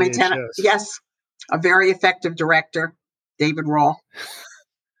to yes, a very effective director, David Rawl.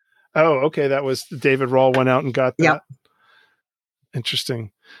 Oh, okay. That was David Rawl went out and got that. Yep.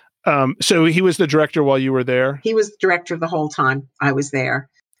 Interesting. So he was the director while you were there? He was the director the whole time I was there.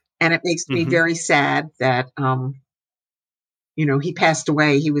 And it makes me very sad that, he passed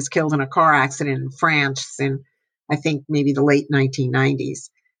away. He was killed in a car accident in France in, I think, maybe the late 1990s.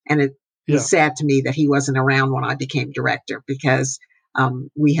 And it was sad to me that he wasn't around when I became director because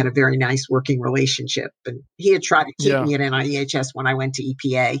we had a very nice working relationship. And he had tried to keep me at NIEHS when I went to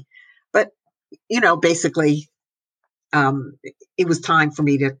EPA. But, basically, it was time for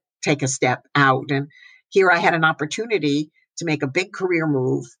me to take a step out. And here I had an opportunity to make a big career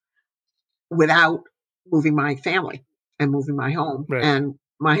move without moving my family and moving my home. Right. And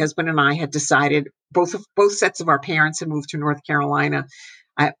my husband and I had decided, both sets of our parents had moved to North Carolina.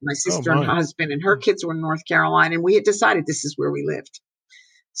 My sister and husband and her kids were in North Carolina, and we had decided this is where we lived.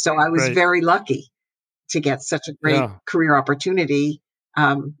 So I was very lucky to get such a great career opportunity.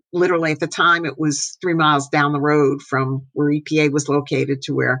 Literally at the time, it was 3 miles down the road from where EPA was located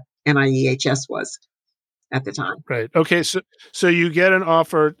to where NIEHS was at the time. Right. Okay. So you get an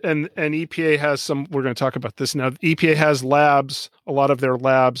offer, and EPA has some. We're going to talk about this now. EPA has labs. A lot of their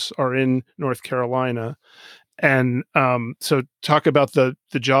labs are in North Carolina, and so talk about the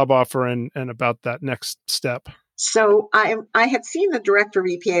job offer and about that next step. So I had seen the director of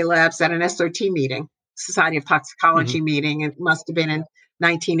EPA labs at an SOT meeting, Society of Toxicology meeting. It must have been in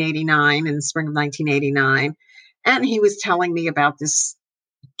 1989, in the spring of 1989. And he was telling me about this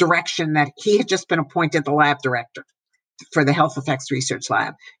direction that he had just been appointed the lab director for the Health Effects Research Lab.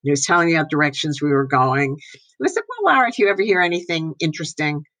 And he was telling me what directions we were going. And I said, well, Laura, if you ever hear anything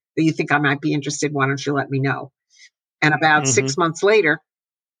interesting that you think I might be interested, why don't you let me know? And about 6 months later,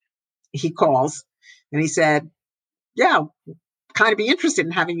 he calls and he said, yeah, kind of be interested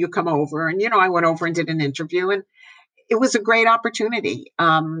in having you come over. And, I went over and did an interview, and it was a great opportunity.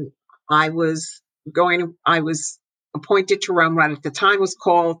 I was appointed to run what at the time was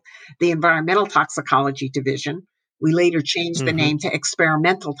called the Environmental Toxicology Division. We later changed the name to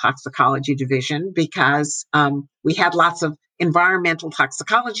Experimental Toxicology Division because we had lots of environmental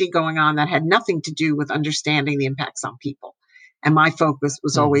toxicology going on that had nothing to do with understanding the impacts on people. And my focus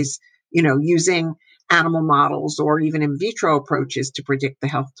was always, using animal models or even in vitro approaches to predict the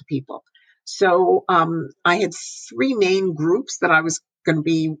health to people. So I had 3 main groups that I was going to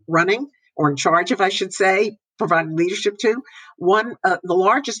be running, or in charge of, I should say, providing leadership to. One, the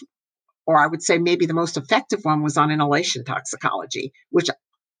largest, or I would say maybe the most effective one, was on inhalation toxicology, which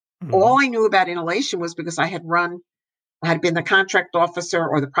all I knew about inhalation was because I had been the contract officer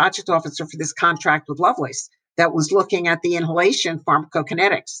or the project officer for this contract with Lovelace that was looking at the inhalation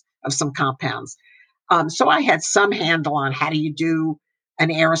pharmacokinetics of some compounds. So I had some handle on how do you do an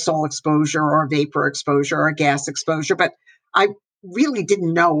aerosol exposure or a vapor exposure or a gas exposure, but I really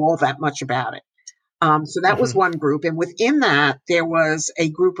didn't know all that much about it. So that was one group. And within that, there was a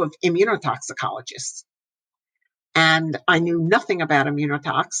group of immunotoxicologists. And I knew nothing about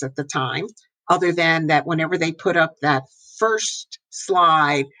immunotox at the time, other than that whenever they put up that first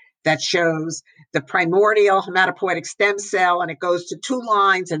slide that shows the primordial hematopoietic stem cell, and it goes to 2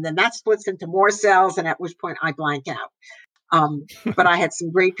 lines, and then that splits into more cells, and at which point I blank out. But I had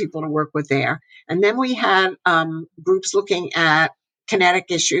some great people to work with there. And then we had groups looking at kinetic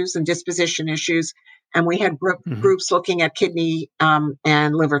issues and disposition issues, and we had groups looking at kidney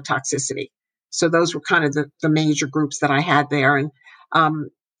and liver toxicity. So those were kind of the major groups that I had there. And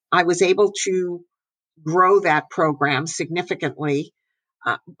I was able to grow that program significantly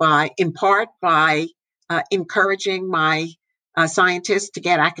in part by encouraging my scientists to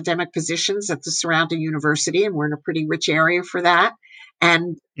get academic positions at the surrounding university. And we're in a pretty rich area for that.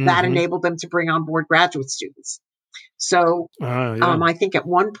 And that enabled them to bring on board graduate students. So I think at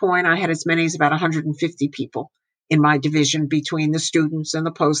one point I had as many as about 150 people in my division between the students and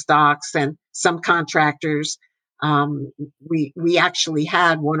the postdocs and some contractors. We actually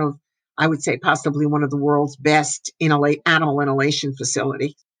had I would say possibly one of the world's best animal inhalation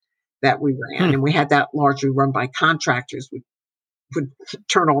facility that we ran. And we had that largely run by contractors. We would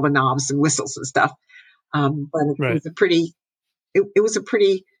turn all the knobs and whistles and stuff. But it was a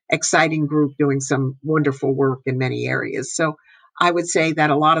pretty exciting group doing some wonderful work in many areas. So I would say that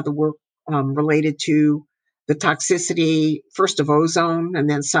a lot of the work related to the toxicity, first of ozone, and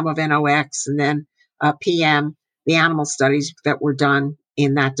then some of NOx, and then PM, the animal studies that were done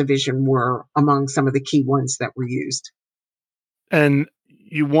in that division were among some of the key ones that were used. And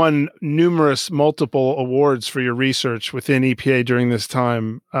you won multiple awards for your research within EPA during this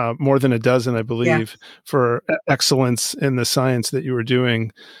time, more than a dozen, I believe, for excellence in the science that you were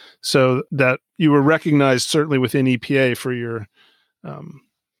doing. So that you were recognized certainly within EPA for your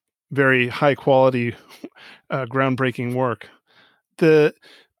very high quality, groundbreaking work.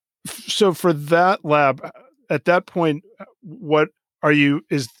 So for that lab, at that point, what are you,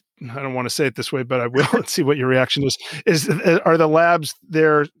 I don't want to say it this way, but I will. Let's see what your reaction is. Are the labs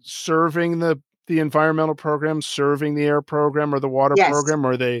there serving the environmental program, serving the air program or the water program?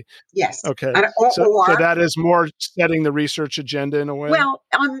 Or are they? Yes. Okay. So that is more setting the research agenda in a way? Well,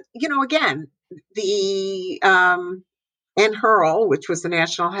 again, the NHERL, which was the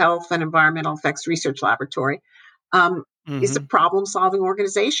National Health and Environmental Effects Research Laboratory, is a problem-solving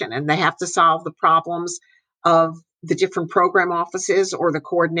organization, and they have to solve the problems of the different program offices or the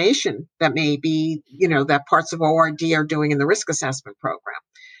coordination that may be, that parts of ORD are doing in the risk assessment program.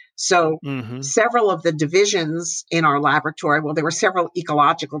 So several of the divisions in our laboratory, well, there were several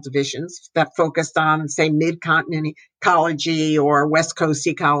ecological divisions that focused on, say, mid-continent ecology or West Coast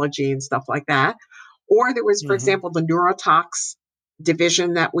ecology and stuff like that. Or there was, for example, the neurotox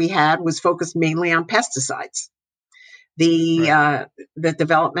division that we had was focused mainly on pesticides. The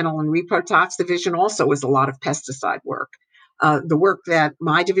developmental and reprotox division also was a lot of pesticide work. The work that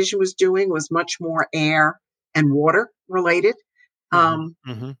my division was doing was much more air and water related, and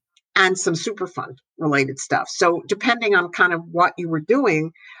some Superfund related stuff. So depending on kind of what you were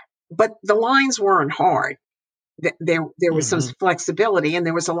doing, but the lines weren't hard. There was some flexibility, and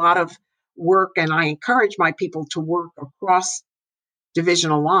there was a lot of work, and I encourage my people to work across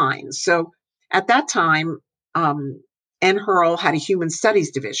divisional lines. So at that time, NHERL had a human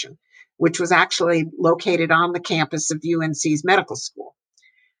studies division, which was actually located on the campus of UNC's medical school.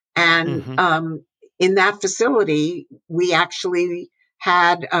 And in that facility, we actually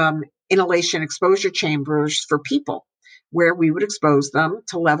had inhalation exposure chambers for people where we would expose them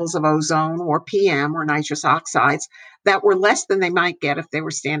to levels of ozone or PM or nitrous oxides that were less than they might get if they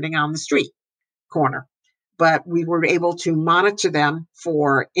were standing on the street corner. But we were able to monitor them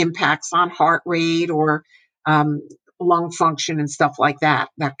for impacts on heart rate or lung function and stuff like that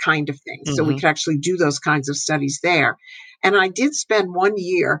kind of thing. So we could actually do those kinds of studies there. And I did spend 1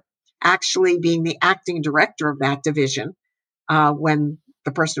 year actually being the acting director of that division when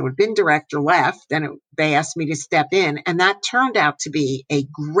the person who had been director left, and they asked me to step in. And that turned out to be a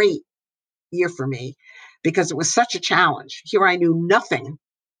great year for me because it was such a challenge. Here I knew nothing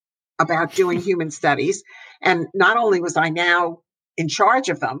about doing human studies. And not only was I now in charge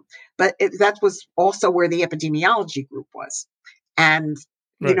of them, but that was also where the epidemiology group was. And,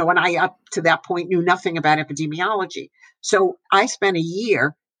 and I up to that point knew nothing about epidemiology. So I spent a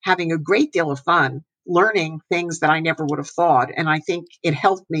year having a great deal of fun learning things that I never would have thought. And I think it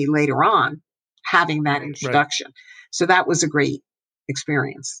helped me later on having that introduction. So that was a great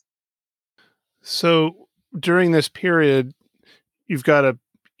experience. So during this period, you've got a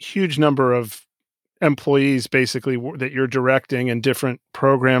huge number of employees basically that you're directing in different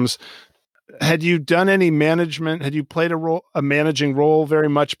programs. Had you done any management? Had you played a managing role very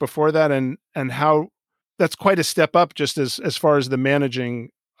much before that? And how that's quite a step up just as far as the managing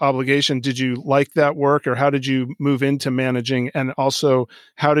obligation. Did you like that work, or how did you move into managing? And also,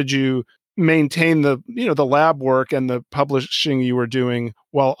 how did you maintain the lab work and the publishing you were doing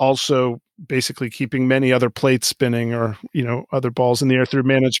while also basically keeping many other plates spinning, or other balls in the air through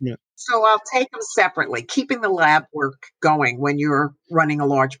management? So I'll take them separately. Keeping the lab work going when you're running a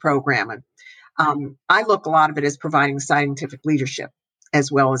large program. And I look a lot of it as providing scientific leadership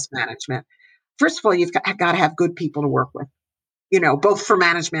as well as management. First of all, you've got to have good people to work with, both for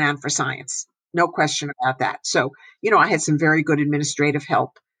management and for science. No question about that. So, I had some very good administrative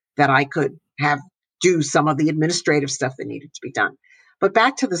help that I could have do some of the administrative stuff that needed to be done. But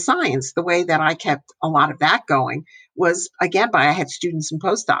back to the science, the way that I kept a lot of that going was, again, I had students and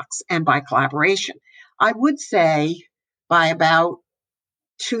postdocs and by collaboration. I would say by about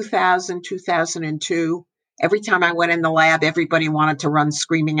 2000, 2002, every time I went in the lab, everybody wanted to run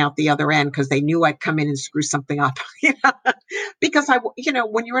screaming out the other end because they knew I'd come in and screw something up. Because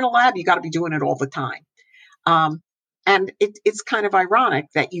when you're in a lab, you got to be doing it all the time. And it's kind of ironic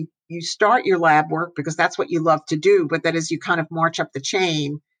that you start your lab work because that's what you love to do, but that as you kind of march up the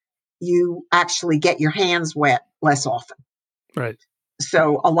chain, you actually get your hands wet less often. Right.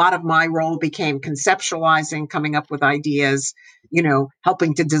 So a lot of my role became conceptualizing, coming up with ideas,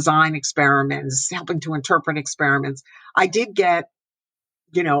 helping to design experiments, helping to interpret experiments. I did get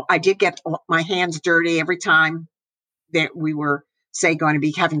my hands dirty every time that we were, say, going to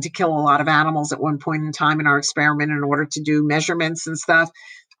be having to kill a lot of animals at one point in time in our experiment in order to do measurements and stuff.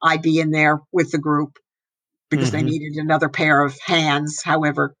 I'd be in there with the group because they needed another pair of hands.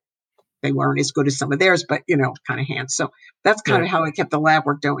 However, they weren't as good as some of theirs, but, kind of hands. So that's kind of how I kept the lab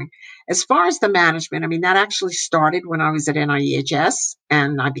work going. As far as the management, that actually started when I was at NIEHS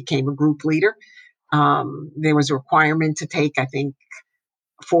and I became a group leader. There was a requirement to take, I think,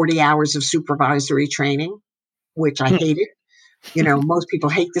 40 hours of supervisory training, which I hated. Most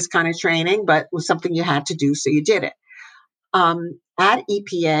people hate this kind of training, but it was something you had to do, so you did it. At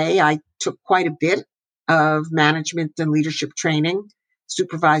EPA, I took quite a bit of management and leadership training,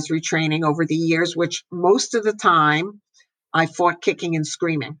 supervisory training over the years, which most of the time I fought kicking and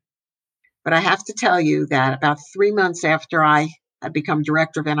screaming. But I have to tell you that about 3 months after I had become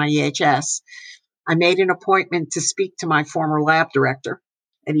director of NIEHS, I made an appointment to speak to my former lab director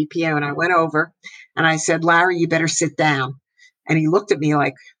at EPA. And I went over and I said, "Larry, you better sit down." And he looked at me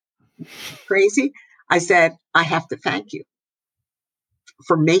like crazy. I said, "I have to thank you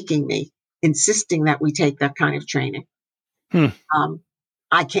for making me, insisting that we take that kind of training."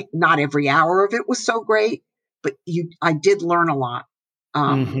 I can't, not every hour of it was so great, but I did learn a lot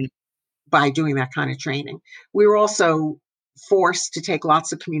by doing that kind of training. We were also forced to take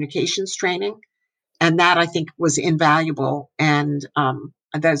lots of communications training, and that I think was invaluable. And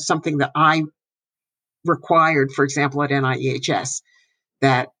that's something that I required, for example, at NIEHS,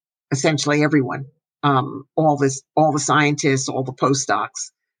 that essentially everyone, all the scientists, all the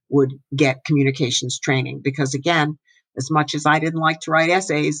postdocs would get communications training because, again, as much as I didn't like to write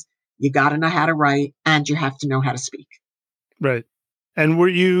essays, you got to know how to write and you have to know how to speak. Right. And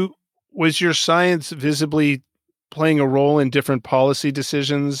was your science visibly playing a role in different policy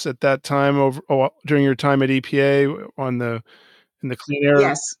decisions at that time during your time at EPA in the clean air,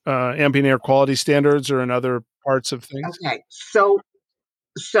 yes, ambient air quality standards, or in other parts of things? Okay. So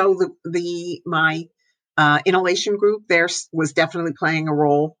my inhalation group there was definitely playing a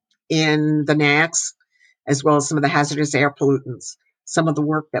role in the NIEHS, as well as some of the hazardous air pollutants. Some of the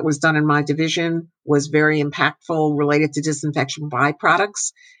work that was done in my division was very impactful related to disinfection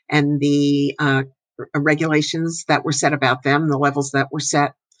byproducts and the regulations that were set about them, the levels that were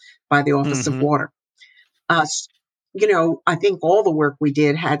set by the Office of Water. I think all the work we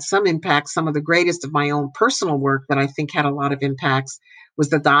did had some impact. Some of the greatest of my own personal work that I think had a lot of impacts was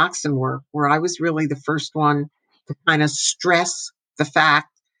the dioxin work, where I was really the first one to kind of stress the fact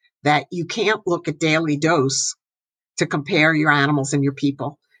that you can't look at daily dose to compare your animals and your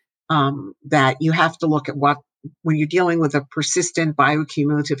people, that you have to look at when you're dealing with a persistent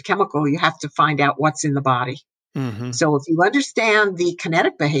bioaccumulative chemical, you have to find out what's in the body. So if you understand the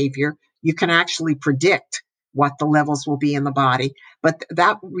kinetic behavior, you can actually predict what the levels will be in the body. But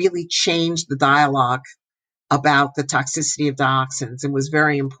that really changed the dialogue about the toxicity of dioxins and was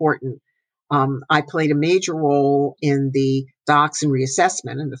very important. I played a major role in the dioxin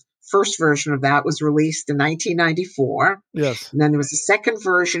reassessment, and the first version of that was released in 1994. Yes. And then there was a second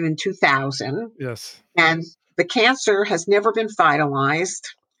version in 2000. Yes. And The cancer has never been finalized,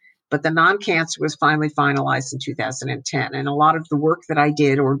 but the non-cancer was finally finalized in 2010. And a lot of the work that I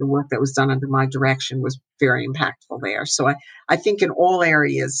did, or the work that was done under my direction, was very impactful there. So I think in all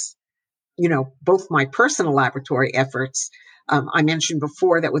areas, both my personal laboratory efforts, I mentioned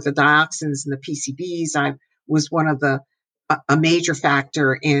before that with the dioxins and the PCBs, I was one of a major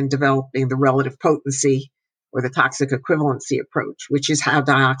factor in developing the relative potency or the toxic equivalency approach, which is how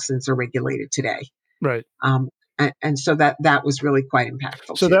dioxins are regulated today. Right. And so that was really quite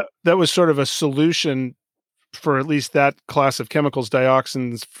impactful. So too. that was sort of a solution for at least that class of chemicals,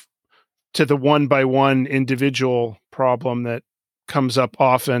 dioxins, to the one-by-one individual problem that comes up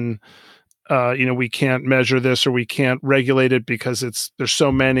often. We can't measure this or we can't regulate it because there's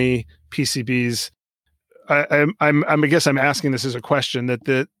so many PCBs. I guess I'm asking this as a question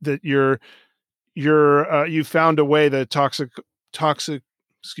that you found a way the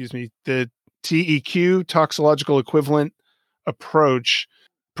the TEQ, toxicological equivalent approach,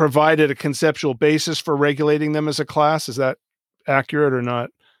 provided a conceptual basis for regulating them as a class. Is that accurate or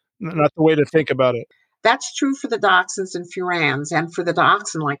not? Not the way to think about it. That's true for the dioxins and furans and for the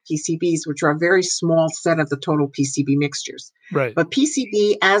dioxin-like PCBs, which are a very small set of the total PCB mixtures. Right. But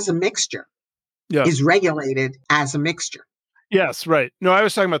PCB as a mixture is regulated as a mixture. Yes, right. No, I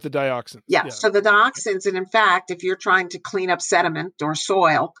was talking about the dioxins. Yeah. So the dioxins, and in fact, if you're trying to clean up sediment or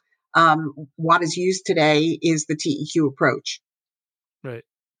soil, what is used today is the TEQ approach. Right.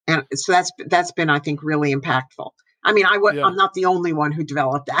 And so that's been, I think, really impactful. I mean, I'm not the only one who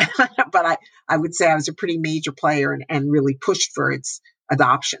developed that, but I would say I was a pretty major player and really pushed for its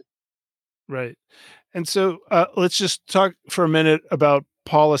adoption. Right. And so let's just talk for a minute about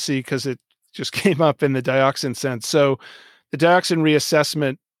policy, because it just came up in the dioxin sense. So the dioxin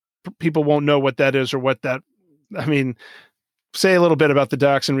reassessment, people won't know what that is or say a little bit about the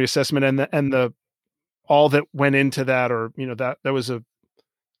dioxin reassessment and the all that went into that, or, that was it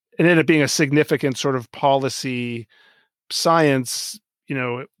ended up being a significant sort of policy science.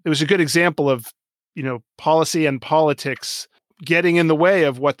 It was a good example of, policy and politics getting in the way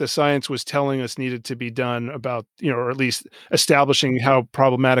of what the science was telling us needed to be done about, or at least establishing how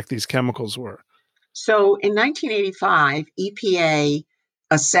problematic these chemicals were. So in 1985, EPA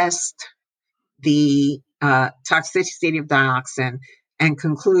assessed the toxicity of dioxin and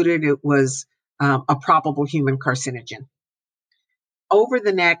concluded it was a probable human carcinogen. Over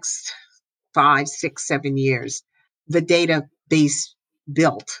the next 5, 6, 7 years, the database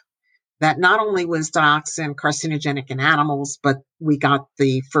built that not only was dioxin carcinogenic in animals, but we got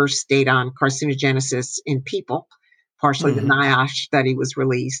the first data on carcinogenesis in people. Partially, the NIEHS study was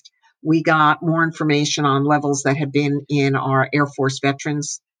released. We got more information on levels that had been in our Air Force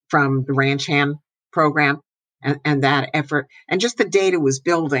veterans from the ranch hand program and that effort. And just the data was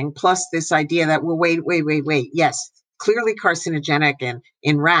building, plus this idea that, well, wait. Yes, clearly carcinogenic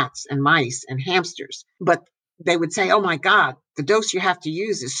in rats and mice and hamsters. But they would say, oh my God, the dose you have to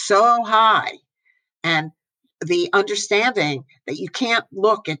use is so high. And the understanding that you can't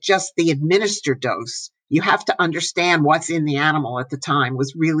look at just the administered dose, you have to understand what's in the animal at the time,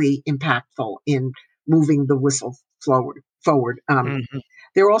 was really impactful in moving the whistle forward.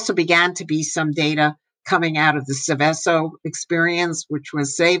 There also began to be some data coming out of the Seveso experience, which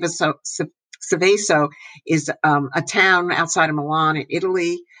was Seveso is a town outside of Milan in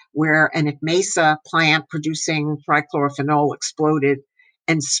Italy, where an Mesa plant producing trichlorophenol exploded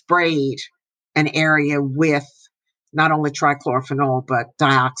and sprayed an area with not only trichlorophenol, but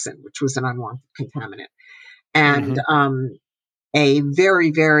dioxin, which was an unwanted contaminant. And a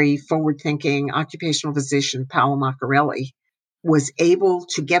very, very forward-thinking occupational physician, Paolo Maccarelli, was able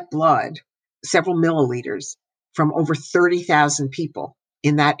to get blood, several milliliters, from over 30,000 people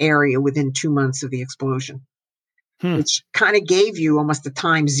in that area within 2 months of the explosion, which kind of gave you almost a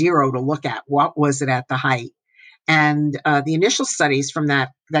time zero to look at. What was it at the height? And the initial studies from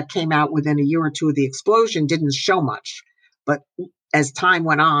that came out within a year or two of the explosion didn't show much. But as time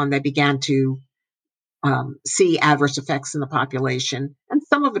went on, they began to see adverse effects in the population. And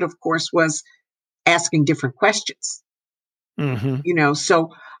some of it, of course, was asking different questions. So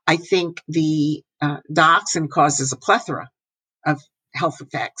I think the dioxin causes a plethora of health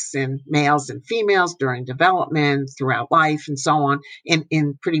effects in males and females during development, throughout life, and so on,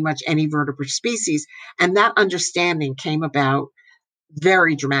 in pretty much any vertebrate species. And that understanding came about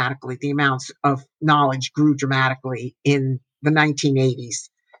very dramatically. The amounts of knowledge grew dramatically in the 1980s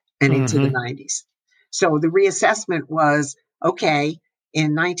and into the 90s. So the reassessment was, okay,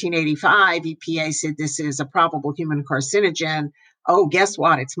 in 1985, EPA said this is a probable human carcinogen. Oh, guess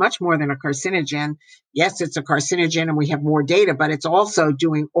what? It's much more than a carcinogen. Yes, it's a carcinogen and we have more data, but it's also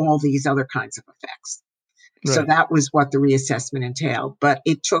doing all these other kinds of effects. So Right. that was what the reassessment entailed. But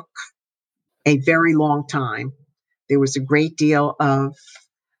it took a very long time. There was a great deal of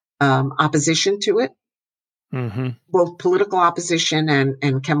opposition to it, both political opposition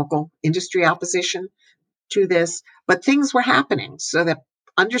and chemical industry opposition to this. But things were happening, so that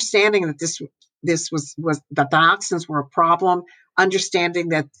understanding that this was that dioxins were a problem, understanding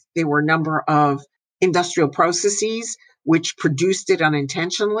that there were a number of industrial processes which produced it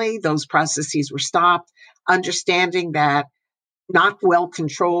unintentionally, those processes were stopped, understanding that not well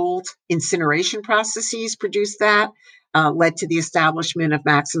controlled incineration processes produced that, led to the establishment of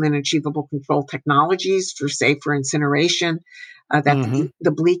maximum achievable control technologies for safer incineration, that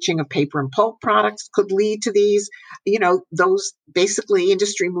the bleaching of paper and pulp products could lead to these. Those basically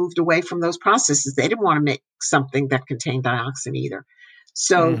industry moved away from those processes. They didn't want to make something that contained dioxin either.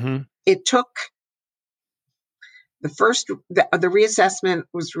 So it took the reassessment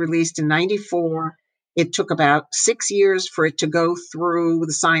was released in 94. It took about 6 years for it to go through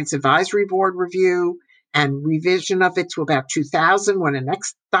the Science Advisory Board review and revision of it to about 2000 when the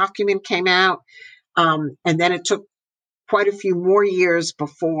next document came out. And then it took quite a few more years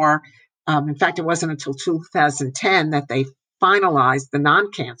before, in fact, it wasn't until 2010 that they finalized the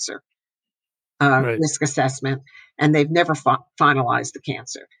non-cancer risk assessment, and they've never finalized the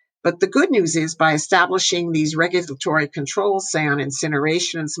cancer. But the good news is by establishing these regulatory controls, say on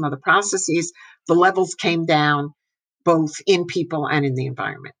incineration and some other processes, the levels came down both in people and in the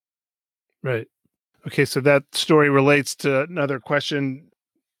environment. Right. Okay, so that story relates to another question.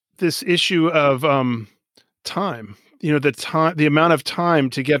 This issue of time, the amount of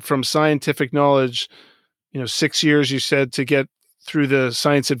time to get from scientific knowledge, 6 years, you said, to get through the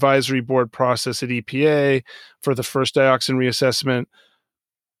Science Advisory Board process at EPA for the first dioxin reassessment.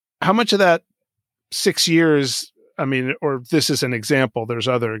 How much of that 6 years, or this is an example, there's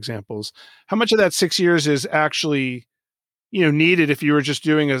other examples, how much of that 6 years is actually, needed if you were just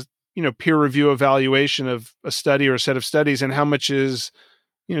doing a, peer review evaluation of a study or a set of studies, and how much is,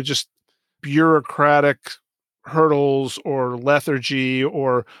 just bureaucratic hurdles or lethargy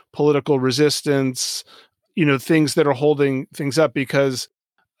or political resistance, things that are holding things up? Because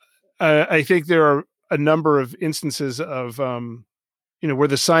I think there are a number of instances of, where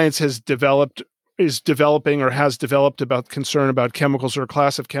the science is developing or has developed about concern about chemicals or a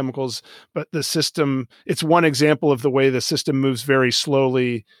class of chemicals, but the system, it's one example of the way the system moves very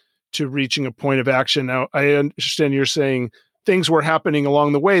slowly to reaching a point of action. Now, I understand you're saying things were happening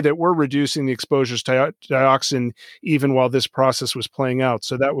along the way that were reducing the exposures to dioxin even while this process was playing out.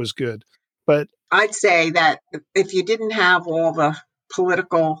 So that was good. But I'd say that if you didn't have all the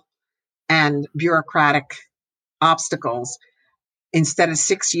political and bureaucratic obstacles, instead of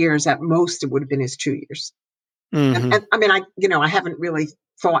 6 years, at most, it would have been 2 years. And I haven't really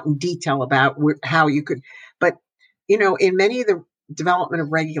thought in detail about how you could, but, in many of the development of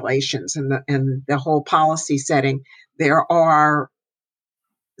regulations and the whole policy setting, there are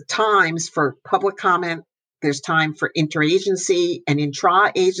times for public comment, there's time for interagency and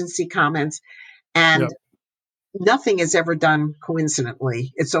intra-agency comments, and nothing is ever done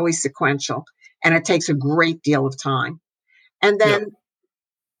coincidentally. It's always sequential, and it takes a great deal of time. And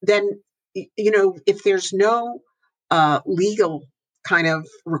then if there's no legal kind of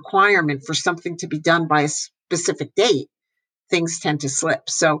requirement for something to be done by a specific date, things tend to slip.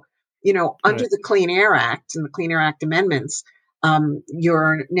 So, under the Clean Air Act and the Clean Air Act amendments,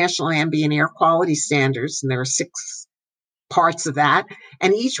 your National Ambient Air Quality Standards, and there are 6 parts of that,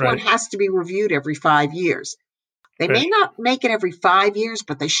 and each one has to be reviewed every 5 years. They may not make it every 5 years,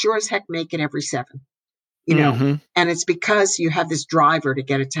 but they sure as heck make it every 7. And it's because you have this driver to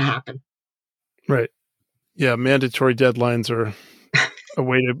get it to happen. Right. Yeah, mandatory deadlines are a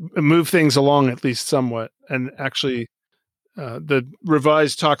way to move things along at least somewhat. And actually, the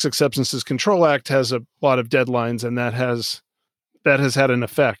revised Toxic Substances Control Act has a lot of deadlines, and that has had an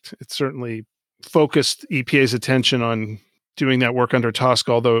effect. It certainly focused EPA's attention on doing that work under TSCA,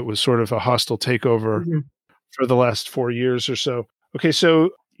 although it was sort of a hostile takeover for the last 4 years or so. Okay, so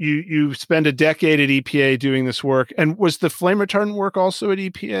you spend a decade at EPA doing this work. And was the flame retardant work also at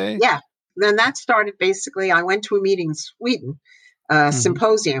EPA? Yeah. Then that started basically, I went to a meeting in Sweden,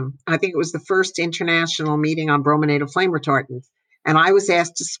 symposium. I think it was the first international meeting on brominated flame retardants. And I was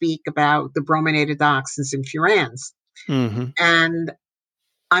asked to speak about the brominated dioxins and furans. And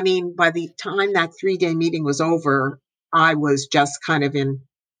by the time that 3-day meeting was over, I was just kind of in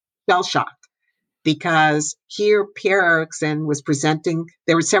shell shock, because here Pierre Erickson was presenting,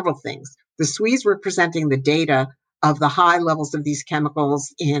 there were several things. The Swedes were presenting the data of the high levels of these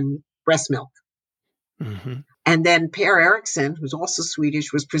chemicals in breast milk. Mm-hmm. And then Per Eriksson, who's also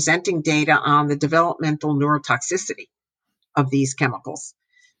Swedish, was presenting data on the developmental neurotoxicity of these chemicals.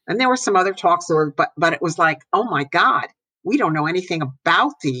 And there were some other talks, but it was like, oh my God, we don't know anything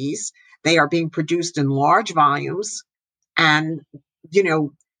about these. They are being produced in large volumes. And,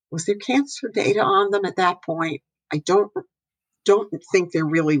 was there cancer data on them at that point? I don't think there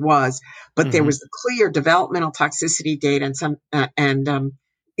really was, but there was the clear developmental toxicity data and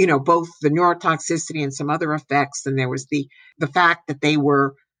both the neurotoxicity and some other effects. And there was the fact that they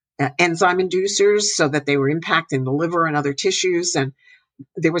were enzyme inducers, so that they were impacting the liver and other tissues. And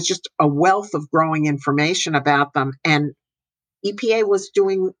there was just a wealth of growing information about them. And EPA was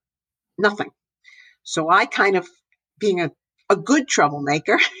doing nothing. So I kind of, being a good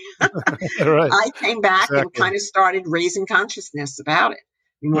troublemaker, Right. I came back and Exactly. kind of started raising consciousness about it.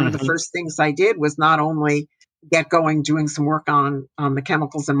 I mean, one of the Mhm. first things I did was not only get going doing some work on the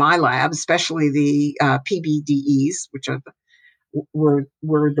chemicals in my lab, especially the PBDEs, which were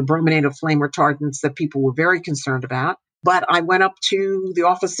the brominated flame retardants that people were very concerned about. But I went up to the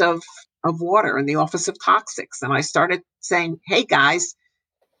Office of Water and the Office of Toxics, and I started saying, hey, guys,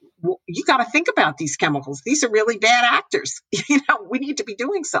 you got to think about these chemicals. These are really bad actors. We need to be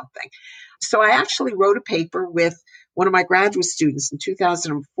doing something. So I actually wrote a paper with one of my graduate students in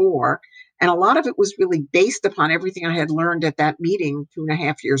 2004. And a lot of it was really based upon everything I had learned at that meeting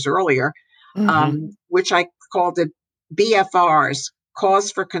 2.5 years earlier, which I called it BFRs,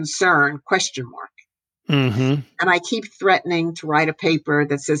 cause for concern, ? Mm-hmm. And I keep threatening to write a paper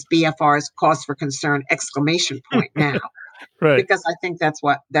that says BFRs, cause for concern, ! Now. Right. Because I think that's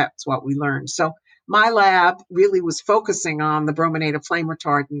what we learned. So my lab really was focusing on the brominated flame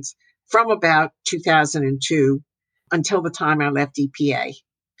retardants from about 2002 until the time I left EPA.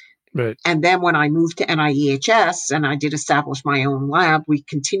 Right. And then when I moved to NIEHS and I did establish my own lab, we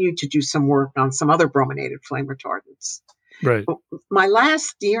continued to do some work on some other brominated flame retardants. Right. My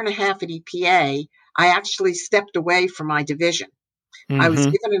last year and a half at EPA, I actually stepped away from my division. I was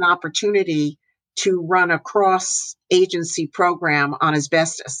given an opportunity to run a cross-agency program on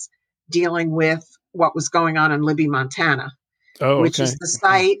asbestos, dealing with what was going on in Libby, Montana, which is the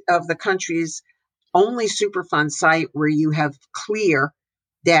site of the country's only Superfund site where you have clear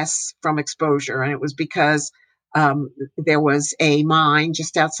deaths from exposure. And it was because there was a mine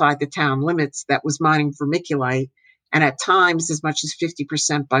just outside the town limits that was mining vermiculite. And at times, as much as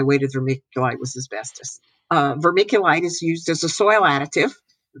 50% by weight of vermiculite was asbestos. Vermiculite is used as a soil additive.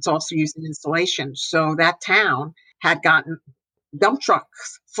 It's also used in insulation. So that town had gotten dump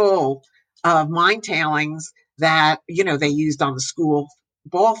trucks full of mine tailings that, they used on the school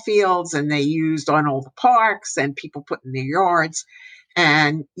ball fields and they used on all the parks and people put in their yards.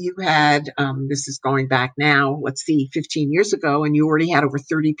 And you had, this is going back now, let's see, 15 years ago, and you already had over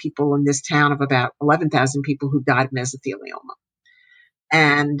 30 people in this town of about 11,000 people who died of mesothelioma.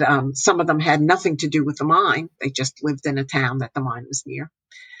 And some of them had nothing to do with the mine. They just lived in a town that the mine was near.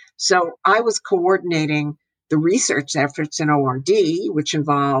 So I was coordinating the research efforts in ORD, which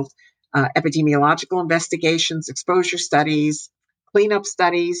involved epidemiological investigations, exposure studies, cleanup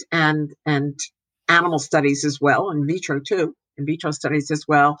studies, and animal studies as well, in vitro studies as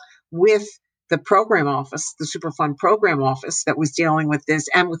well, with the program office, the Superfund program office that was dealing with this,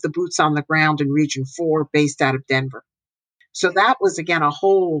 and with the boots on the ground in Region 4 based out of Denver. So that was, again, a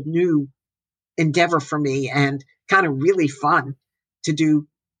whole new endeavor for me and kind of really fun to do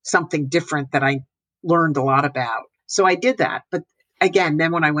something different that I learned a lot about. So I did that. But again,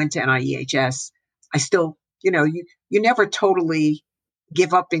 then when I went to NIEHS, I still, you never totally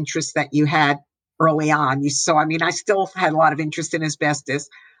give up interest that you had early on. I still had a lot of interest in asbestos.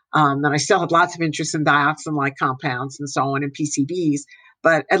 And I still had lots of interest in dioxin-like compounds and so on, and PCBs.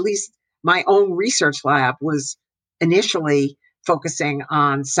 But at least my own research lab was initially focusing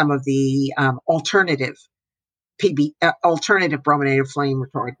on some of the alternative brominated flame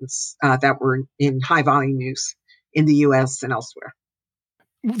retardants that were in high volume use in the U.S. and elsewhere.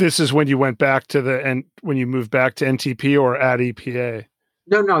 This is when you went back to when you moved back to NTP or at EPA?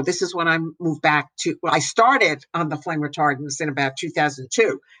 No, this is when I moved back to, I started on the flame retardants in about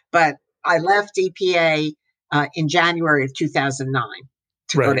 2002, but I left EPA in January of 2009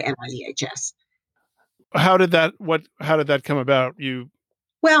 to go to NIEHS. How did that come about?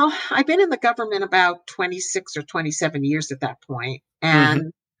 Well, I've been in the government about 26 or 27 years at that point,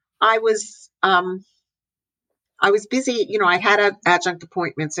 and I was busy. I had adjunct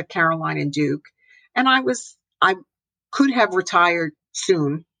appointments at Caroline and Duke, and I could have retired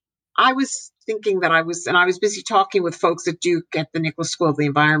soon. I was thinking that I was busy talking with folks at Duke at the Nicholas School of the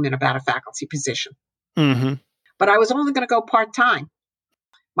Environment about a faculty position. But I was only going to go part-time.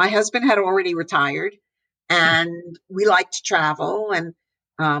 My husband had already retired, And we liked to travel, and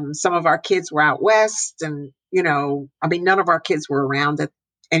some of our kids were out west, and, none of our kids were around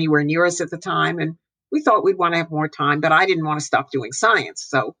anywhere near us at the time. And we thought we'd want to have more time, but I didn't want to stop doing science.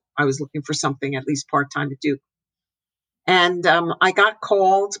 So I was looking for something at least part-time to do. And I got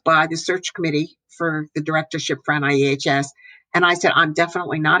called by the search committee for the directorship for NIEHS. And I said, I'm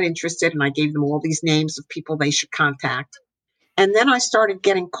definitely not interested. And I gave them all these names of people they should contact. And then I started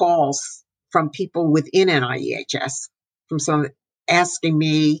getting calls from people within NIEHS, from some asking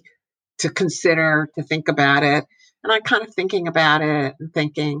me to consider, to think about it. And I'm kind of thinking about it and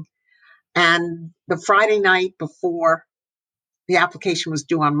thinking. And the Friday night before the application was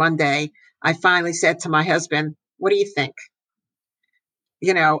due on Monday, I finally said to my husband, what do you think?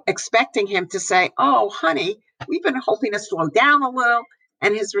 Expecting him to say, oh, honey, we've been hoping to slow down a little.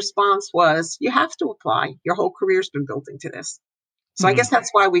 And his response was, you have to apply. Your whole career's been built into this. So I guess that's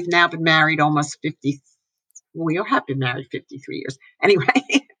why we've now been married almost 50. We have been married 53 years. Anyway,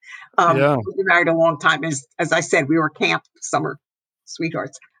 we've been married a long time. As I said, we were camp summer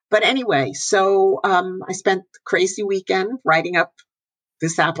sweethearts. But anyway, so I spent the crazy weekend writing up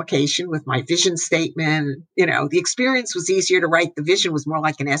this application with my vision statement. The experience was easier to write. The vision was more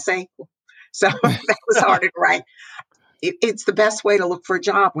like an essay. So that was harder to write. It's the best way to look for a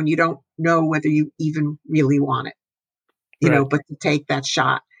job when you don't know whether you even really want it, right. But to take that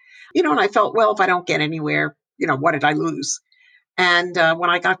shot, and I felt, well, if I don't get anywhere, what did I lose? And when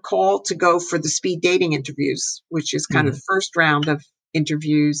I got called to go for the speed dating interviews, which is kind of the first round of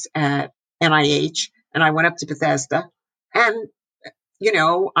interviews at NIH, and I went up to Bethesda, and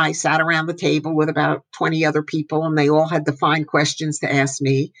I sat around the table with about 20 other people, and they all had defined questions to ask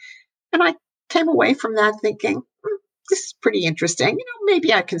me. And I came away from that thinking, this is pretty interesting.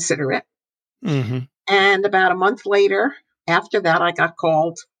 Maybe I consider it. Mm-hmm. And about a month later, after that, I got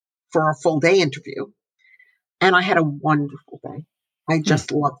called for a full day interview. And I had a wonderful day. I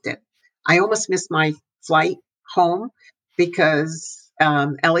just loved it. I almost missed my flight home because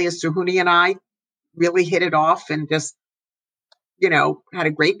Elias Zerhouni and I really hit it off and just had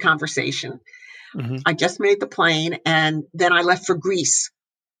a great conversation. Mm-hmm. I just made the plane, and then I left for Greece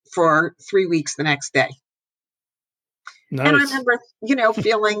for 3 weeks the next day. Nice. And I remember,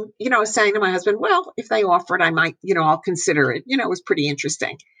 feeling, saying to my husband, well, if they offer it, I might, I'll consider it. It was pretty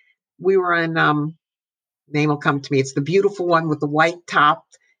interesting. We were in, name will come to me. It's the beautiful one with the white top,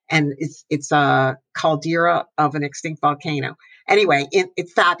 and it's a caldera of an extinct volcano. Anyway,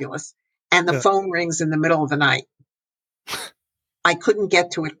 it's fabulous. And the phone rings in the middle of the night. I couldn't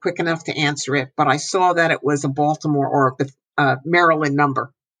get to it quick enough to answer it, but I saw that it was a Baltimore or a Maryland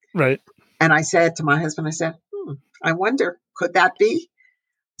number. Right. And I said to my husband, I said, I wonder, could that be?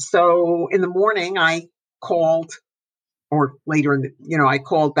 So in the morning, I called, or later I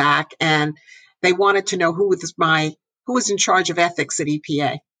called back, and they wanted to know who was in charge of ethics at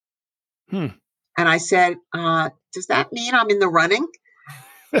EPA. And I said, does that mean I'm in the running?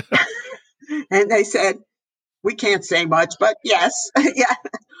 And they said, we can't say much, but yes. Yeah.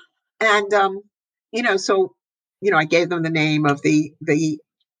 And, so, I gave them the name of the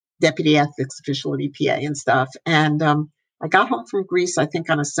deputy ethics official at EPA and stuff. And I got home from Greece, I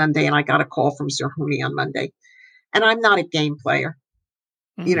think on a Sunday, and I got a call from Zerhouni on Monday. And I'm not a game player.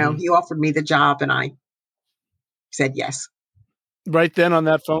 He offered me the job, and I said yes. Right then on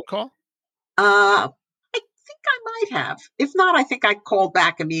that phone call? I think I might have. If not, I think I called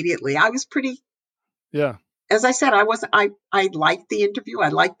back immediately. I was pretty. Yeah. As I said, I liked the interview. I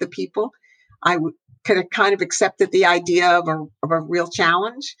liked the people. I could have kind of accepted the idea of a real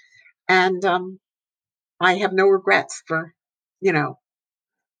challenge. And I have no regrets for.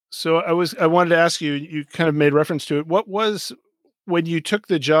 So I wanted to ask you, you kind of made reference to it. When you took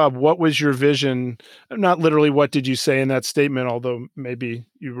the job, what was your vision? Not literally what did you say in that statement, although maybe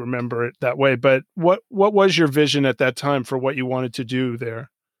you remember it that way, but what was your vision at that time for what you wanted to do there?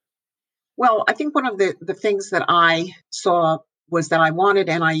 Well, I think one of the things that I saw was that I wanted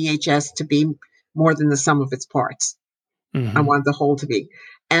NIEHS to be more than the sum of its parts. I wanted the whole to be.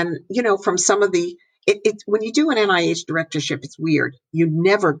 And, from some of when you do an NIH directorship, it's weird. You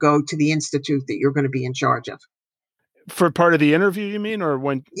never go to the institute that you're going to be in charge of. For part of the interview, you mean, or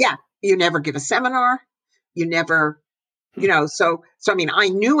when? Yeah. You never give a seminar. You never, so I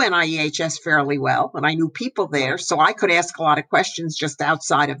knew NIEHS fairly well, and I knew people there, so I could ask a lot of questions just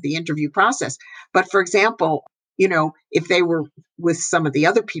outside of the interview process. But for example, if they were with some of the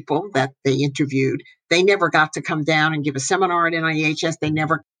other people that they interviewed, they never got to come down and give a seminar at NIEHS.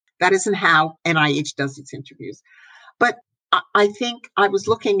 That isn't how NIH does its interviews. But I think I was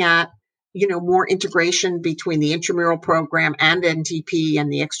looking at, more integration between the intramural program and NTP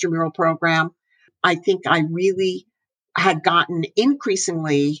and the extramural program. I think I really had gotten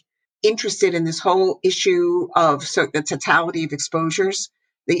increasingly interested in this whole issue of the totality of exposures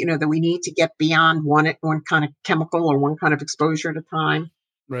that we need to get beyond one kind of chemical or one kind of exposure at a time.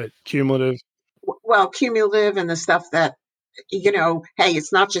 Right. Cumulative. Well, cumulative and the stuff that, hey,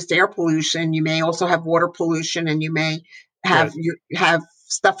 it's not just air pollution. You may also have water pollution, and you may have have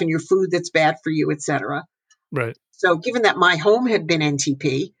stuff in your food that's bad for you, et cetera. Right. So given that my home had been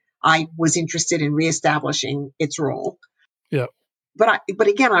NTP, I was interested in reestablishing its role. Yeah. But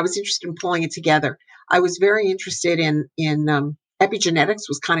again, I was interested in pulling it together. I was very interested in epigenetics,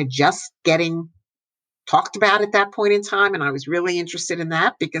 was kind of just getting talked about at that point in time. And I was really interested in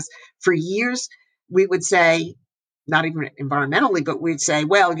that because for years we would say, not even environmentally, but we'd say,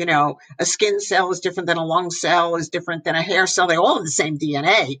 well, a skin cell is different than a lung cell, is different than a hair cell. They all have the same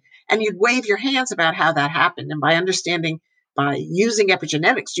DNA. And you'd wave your hands about how that happened. And by using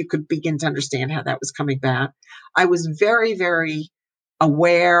epigenetics, you could begin to understand how that was coming back. I was very, very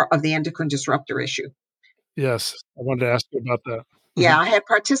aware of the endocrine disruptor issue. Yes. I wanted to ask you about that. Yeah, I had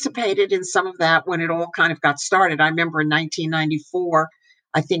participated in some of that when it all kind of got started. I remember in 1994,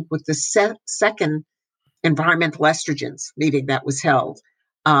 I think with the second environmental estrogens meeting that was held,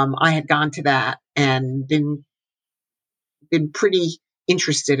 I had gone to that and been pretty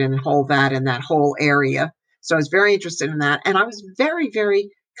interested in that whole area. So I was very interested in that. And I was very, very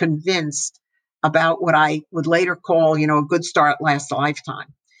convinced about what I would later call, a good start lasts a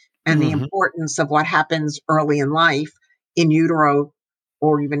lifetime, and the importance of what happens early in life in utero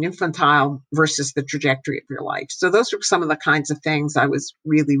or even infantile versus the trajectory of your life. So those were some of the kinds of things I was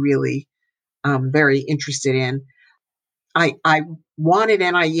really, really very interested in. I wanted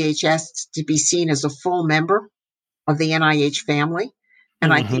NIEHS to be seen as a full member of the NIH family.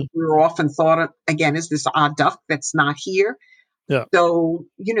 And I think we were often thought of, again, as this odd duck that's not here. Yeah. So,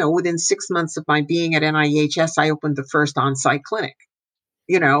 within 6 months of my being at NIEHS, I opened the first on-site clinic.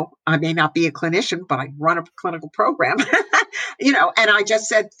 I may not be a clinician, but I run a clinical program, and I just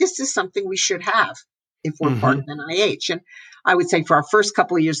said, this is something we should have if we're part of NIH. And I would say for our first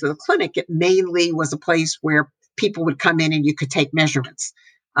couple of years of the clinic, it mainly was a place where people would come in and you could take measurements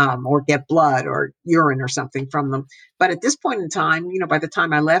or get blood or urine or something from them. But at this point in time, by the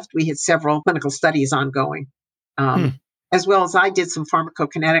time I left, we had several clinical studies ongoing, as well as I did some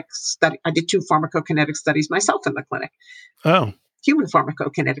pharmacokinetic study. I did 2 pharmacokinetic studies myself in the clinic. Oh. Human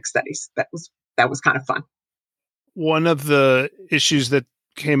pharmacokinetic studies. That was kind of fun. One of the issues that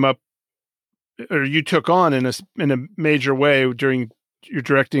came up, or you took on in a major way during your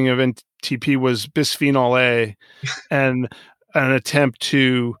directing of NTP, was bisphenol A, and an attempt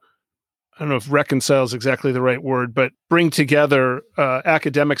to, I don't know if reconcile is exactly the right word, but bring together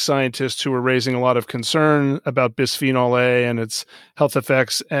academic scientists who were raising a lot of concern about bisphenol A and its health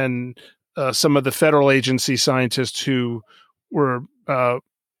effects, and some of the federal agency scientists who were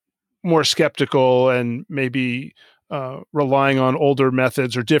more skeptical and maybe relying on older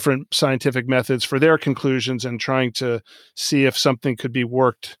methods or different scientific methods for their conclusions, and trying to see if something could be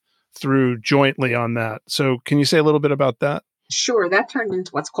worked through jointly on that. So can you say a little bit about that? Sure. That turned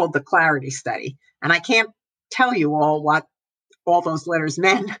into what's called the Clarity Study. And I can't tell you all what all those letters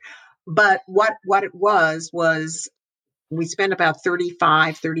meant, but what it was we spent about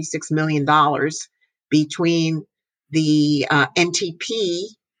 $36 million between the NTP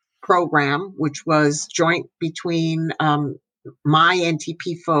program, which was joint between my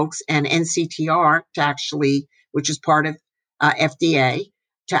NTP folks and NCTR which is part of FDA,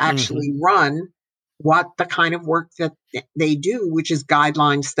 to actually run what the kind of work that they do, which is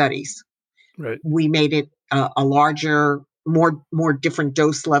guideline studies. Right. We made it a larger, more different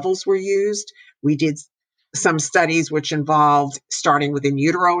dose levels were used. We did some studies which involved starting with in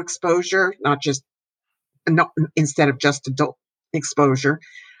utero exposure, instead of just adult exposure.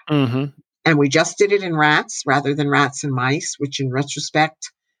 And we just did it in rats rather than rats and mice, which in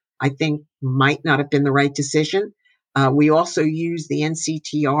retrospect, I think might not have been the right decision. We also used the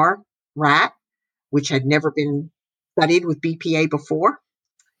NCTR rat, which had never been studied with BPA before.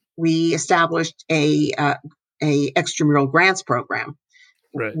 We established a extramural grants program,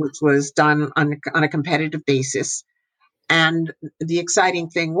 which was done on a competitive basis. And the exciting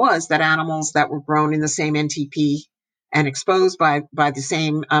thing was that animals that were grown in the same NTP and exposed by the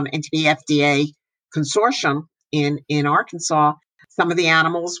same NTP FDA consortium in Arkansas, some of the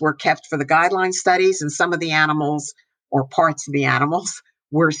animals were kept for the guideline studies, and some of the animals, or parts of the animals,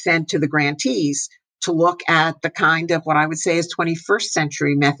 were sent to the grantees to look at the kind of what I would say is 21st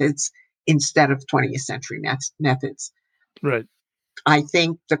century methods instead of 20th century methods. Right. I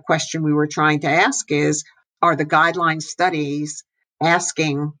think the question we were trying to ask is, are the guideline studies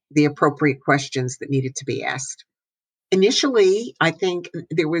asking the appropriate questions that needed to be asked. Initially, I think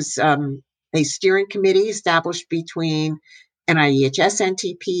there was a steering committee established between NIEHS,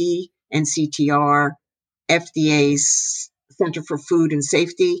 NTP, NCTR, FDA's Center for Food and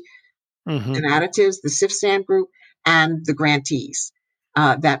Safety and Additives, the CIFSTAN group, and the grantees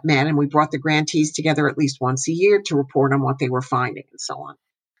that met. And we brought the grantees together at least once a year to report on what they were finding and so on.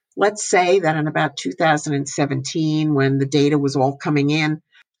 Let's say that in about 2017, when the data was all coming in,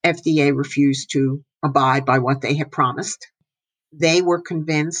 FDA refused to abide by what they had promised. They were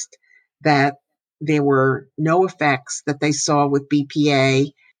convinced that there were no effects that they saw with BPA.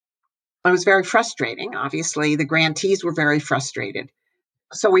 It was very frustrating. Obviously, the grantees were very frustrated.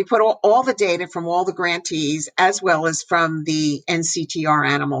 So we put all the data from all the grantees, as well as from the NCTR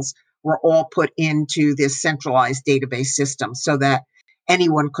animals, were all put into this centralized database system so that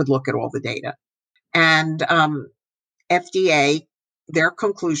anyone could look at all the data. And FDA, their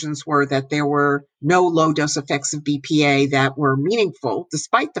conclusions were that there were no low-dose effects of BPA that were meaningful,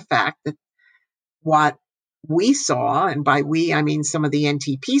 despite the fact that what we saw, and by we, I mean some of the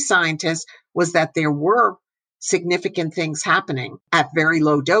NTP scientists, was that there were significant things happening at very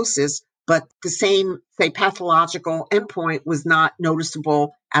low doses, but the same, say, pathological endpoint was not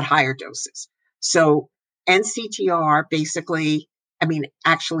noticeable at higher doses. So NCTR basically, I mean,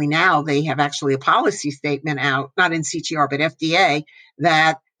 actually now they have actually a policy statement out, not NCTR, but FDA,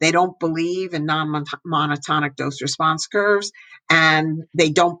 that they don't believe in non-monotonic dose response curves, and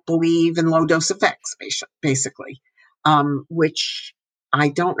they don't believe in low dose effects, basically, which I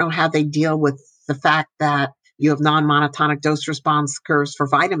don't know how they deal with the fact that you have non-monotonic dose response curves for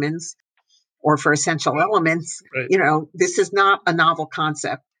vitamins or for essential elements. Right. You know, this is not a novel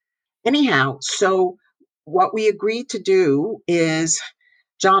concept. Anyhow, so what we agreed to do is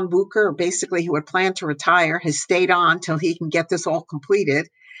John Bucher, basically who had planned to retire, has stayed on till he can get this all completed.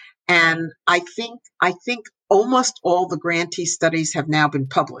 And I think almost all the grantee studies have now been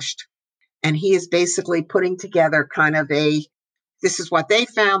published. And he is basically putting together kind of this is what they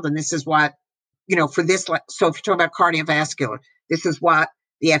found, and this is what, you know, for this. So if you're talking about cardiovascular, this is what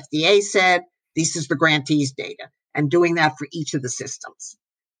the FDA said, this is the grantees data, and doing that for each of the systems.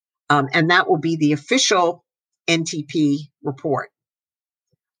 And that will be the official NTP report.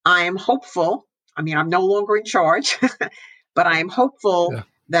 I am hopeful, I mean, I'm no longer in charge, but I am hopeful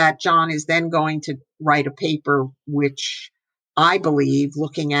that John is then going to write a paper, which I believe,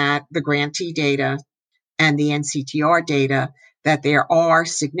 looking at the grantee data and the NCTR data, that there are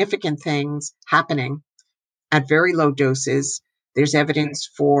significant things happening at very low doses. There's evidence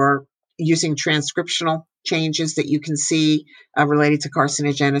for using transcriptional changes that you can see related to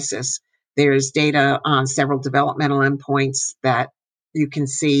carcinogenesis. There's data on several developmental endpoints that you can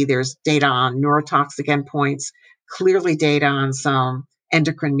see. There's data on neurotoxic endpoints, clearly data on some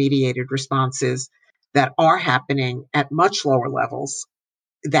endocrine-mediated responses that are happening at much lower levels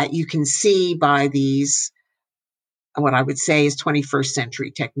that you can see by these, what I would say is 21st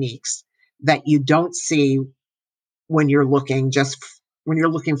century techniques that you don't see when you're looking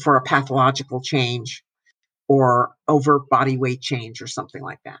for a pathological change or overt body weight change or something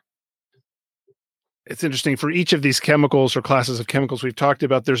like that. It's interesting, for each of these chemicals or classes of chemicals we've talked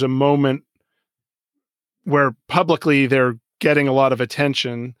about, there's a moment where publicly they're getting a lot of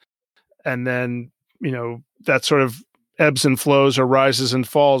attention, and then, you know, that sort of ebbs and flows or rises and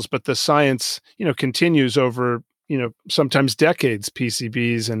falls, but the science, you know, continues over, you know, sometimes decades,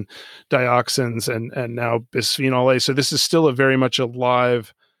 PCBs and dioxins and now bisphenol A. So this is still a very much a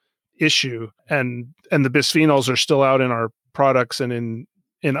live issue, and the bisphenols are still out in our products and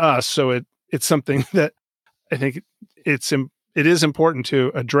in us. So it's something that I think it is important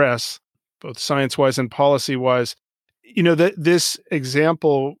to address, both science-wise and policy-wise. You know, that this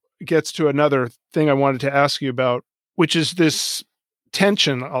example gets to another thing I wanted to ask you about, which is this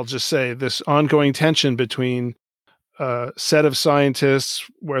tension, I'll just say, this ongoing tension between a set of scientists,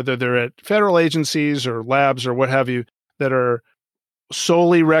 whether they're at federal agencies or labs or what have you, that are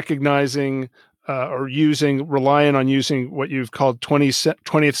solely recognizing or relying on using what you've called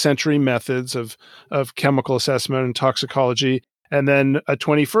 20th century methods of chemical assessment and toxicology, and then a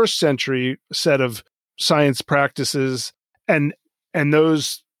 21st century set of science practices. And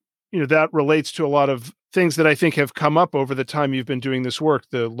those, you know, that relates to a lot of things that I think have come up over the time you've been doing this work,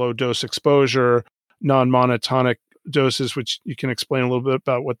 the low dose exposure, non-monotonic doses, which you can explain a little bit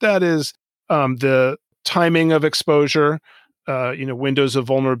about what that is, the timing of exposure, you know, windows of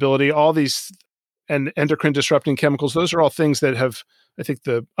vulnerability, all these, and endocrine disrupting chemicals. Those are all things that have, I think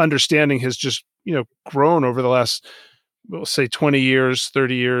the understanding has just, you know, grown over the last, we'll say 20 years,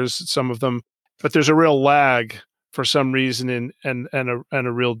 30 years, some of them, but there's a real lag for some reason and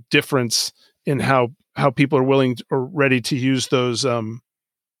a real difference in how people are willing or ready to use those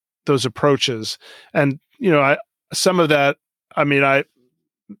approaches. And some of that,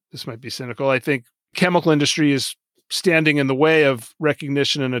 this might be cynical. I think chemical industry is standing in the way of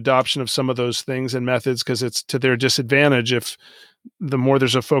recognition and adoption of some of those things and methods because it's to their disadvantage if the more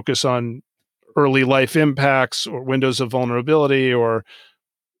there's a focus on early life impacts or windows of vulnerability or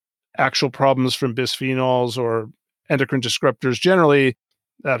actual problems from bisphenols or endocrine disruptors generally,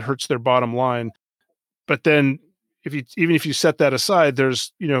 that hurts their bottom line. But then even if you set that aside,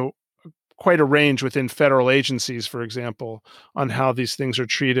 there's, quite a range within federal agencies, for example, on how these things are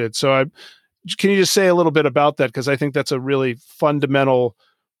treated. So can you just say a little bit about that? Because I think that's a really fundamental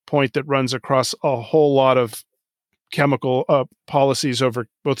point that runs across a whole lot of chemical policies over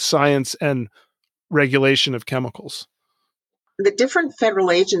both science and regulation of chemicals. The different federal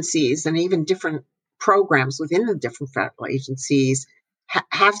agencies and even different programs within the different federal agencies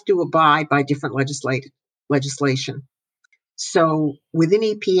have to abide by different legislation. So within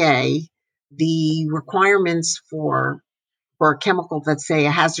EPA, the requirements for a chemical that's, say,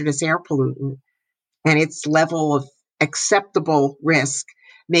 a hazardous air pollutant and its level of acceptable risk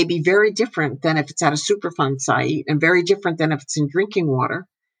may be very different than if it's at a Superfund site and very different than if it's in drinking water.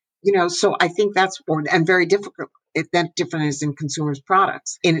 So I think that's and very difficult. That different is in consumers'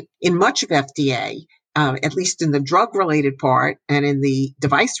 products. In much of FDA, at least in the drug-related part and in the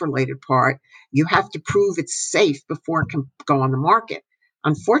device-related part, you have to prove it's safe before it can go on the market.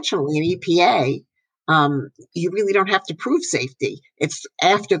 Unfortunately, in EPA, you really don't have to prove safety. It's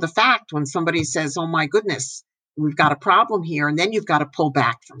after the fact when somebody says, "Oh my goodness, we've got a problem here," and then you've got to pull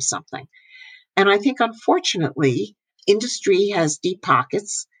back from something. And I think, unfortunately, industry has deep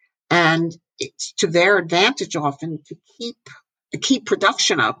pockets, and it's to their advantage often to keep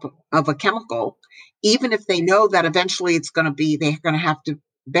production up of a chemical, even if they know that eventually they're going to have to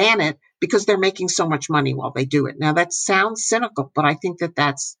ban it because they're making so much money while they do it. Now, that sounds cynical, but I think that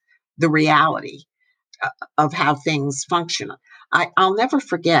that's the reality of how things function. I'll never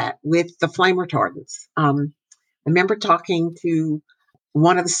forget with the flame retardants. I remember talking to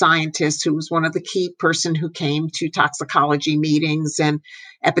one of the scientists who was one of the key person who came to toxicology meetings and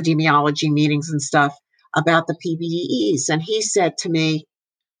epidemiology meetings and stuff about the PBDEs. And he said to me,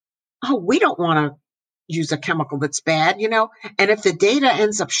 "Oh, we don't want to use a chemical that's bad, and if the data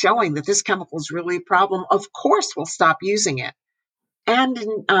ends up showing that this chemical is really a problem, of course we'll stop using it." And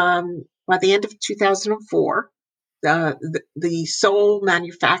by the end of 2004, the sole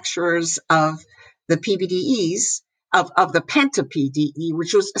manufacturers of the PBDEs, of the penta-PDE,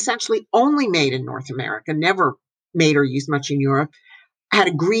 which was essentially only made in North America, never made or used much in Europe, had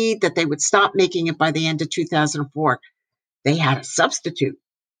agreed that they would stop making it by the end of 2004. They had a substitute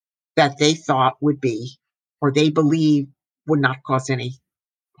that they thought would be, or they believe would not cause any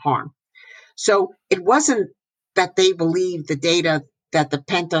harm. So it wasn't that they believed the data that the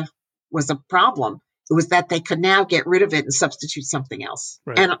penta was a problem. It was that they could now get rid of it and substitute something else.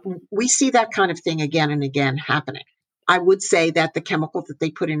 Right. And we see that kind of thing again and again happening. I would say that the chemical that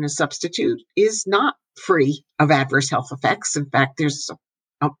they put in a substitute is not free of adverse health effects. In fact, there's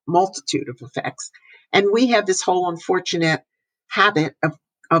a multitude of effects. And we have this whole unfortunate habit of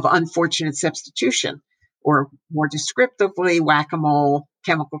unfortunate substitution, or more descriptively, whack-a-mole,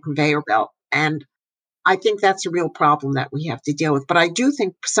 chemical conveyor belt. And I think that's a real problem that we have to deal with. But I do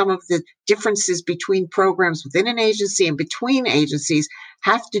think some of the differences between programs within an agency and between agencies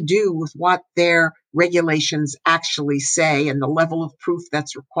have to do with what their regulations actually say and the level of proof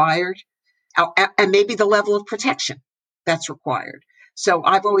that's required, and maybe the level of protection that's required. So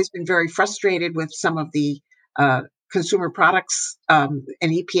I've always been very frustrated with some of the consumer products and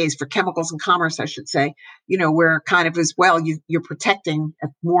EPAs for chemicals and commerce, I should say, where kind of as well, you're protecting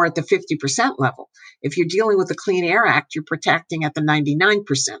more at the 50% level. If you're dealing with the Clean Air Act, you're protecting at the 99%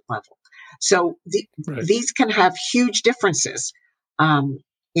 level. So these can have huge differences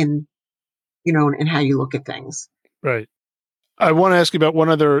in how you look at things. Right. I want to ask you about one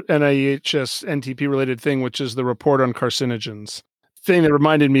other NIEHS NTP related thing, which is the report on carcinogens. Thing that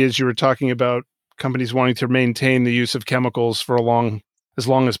reminded me as you were talking about companies wanting to maintain the use of chemicals for as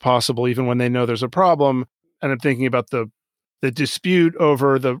long as possible, even when they know there's a problem. And I'm thinking about the dispute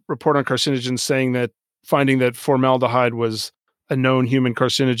over the report on carcinogens finding that formaldehyde was a known human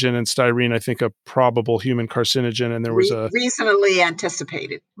carcinogen and styrene, I think, a probable human carcinogen. And there was reasonably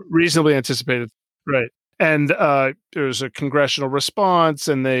anticipated. Right. And there's a congressional response,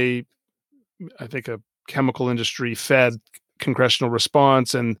 and I think a chemical industry fed congressional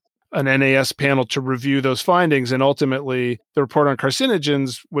response and an NAS panel to review those findings. And ultimately, the report on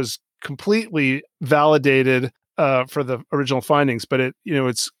carcinogens was completely validated for the original findings, but it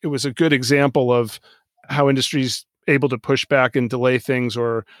was a good example of how industry's able to push back and delay things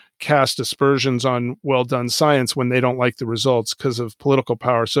or cast aspersions on well-done science when they don't like the results because of political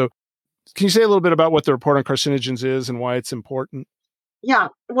power. So can you say a little bit about what the report on carcinogens is and why it's important? Yeah,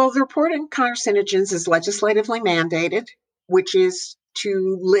 well, the report on carcinogens is legislatively mandated, which is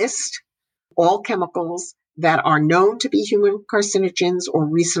to list all chemicals that are known to be human carcinogens or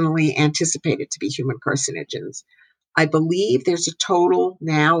recently anticipated to be human carcinogens. I believe there's a total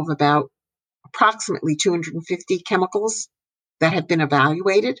now of about approximately 250 chemicals that have been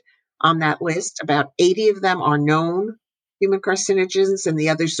evaluated on that list. About 80 of them are known human carcinogens, and the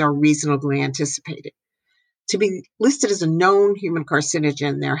others are reasonably anticipated. To be listed as a known human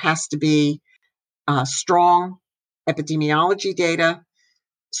carcinogen, there has to be strong epidemiology data,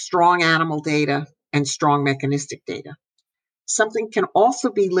 strong animal data, and strong mechanistic data. Something can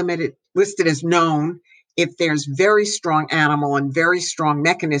also be listed as known if there's very strong animal and very strong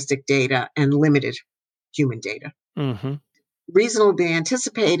mechanistic data and limited human data. Mm-hmm. Reasonably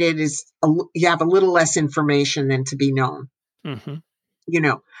anticipated is you have a little less information than to be known. Mm-hmm.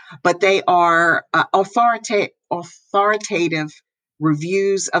 But they are authoritative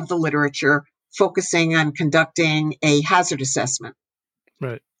reviews of the literature focusing on conducting a hazard assessment,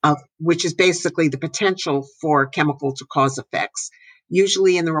 right? Which is basically the potential for chemical to cause effects.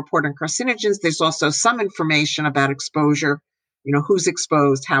 Usually in the report on carcinogens, there's also some information about exposure, who's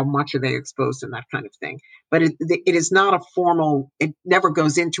exposed, how much are they exposed, and that kind of thing. But it is not a formal, it never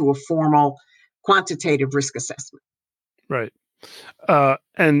goes into a formal quantitative risk assessment. Right.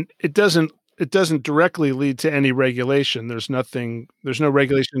 And it doesn't directly lead to any regulation. There's no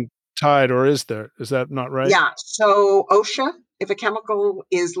regulation tied, or is there? Is that not right? Yeah. So OSHA, if a chemical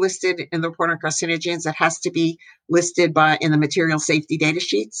is listed in the report on carcinogens, it has to be listed in the material safety data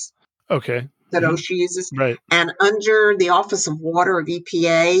sheets. Okay. That OSHA uses. Right. And under the Office of Water of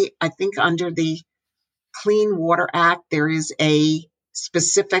EPA, I think under the Clean Water Act, there is a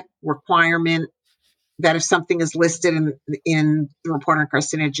specific requirement that if something is listed in the report on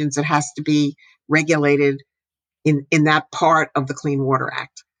carcinogens, it has to be regulated in that part of the Clean Water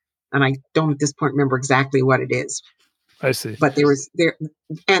Act. And I don't at this point remember exactly what it is. I see. But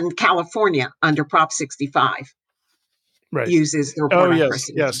and California under Prop 65 uses the report on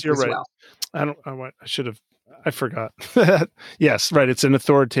carcinogens. Yes, you're as right. well. I forgot. Yes, right. It's an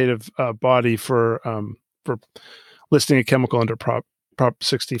authoritative body for listing a chemical under Prop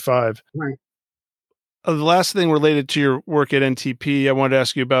 65. Right. The last thing related to your work at NTP I wanted to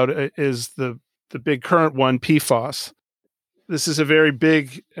ask you about is the big current one, PFAS. This is a very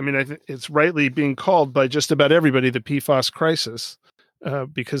big, I think it's rightly being called by just about everybody the PFAS crisis,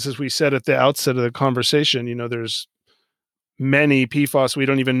 because as we said at the outset of the conversation, there's many PFAS. We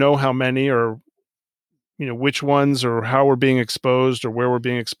don't even know how many or, which ones or how we're being exposed or where we're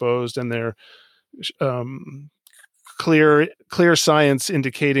being exposed. And they're clear science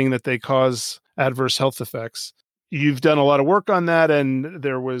indicating that they cause adverse health effects. You've done a lot of work on that, and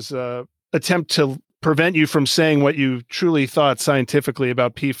there was an attempt to prevent you from saying what you truly thought scientifically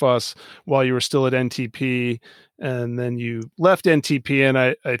about PFAS while you were still at NTP. And then you left NTP, and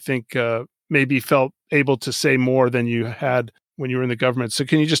I think maybe felt able to say more than you had when you were in the government. So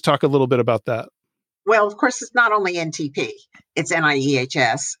can you just talk a little bit about that? Well, of course, it's not only NTP, it's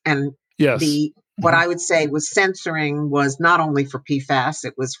NIEHS. And yes. What I would say was censoring was not only for PFAS,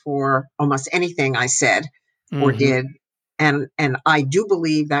 it was for almost anything I said or did. And I do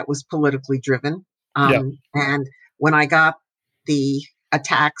believe that was politically driven. And when I got the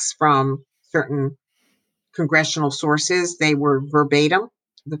attacks from certain congressional sources, they were verbatim,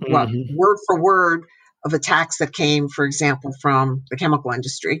 word for word of attacks that came, for example, from the chemical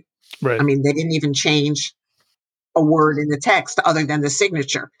industry. Right. They didn't even change a word in the text other than the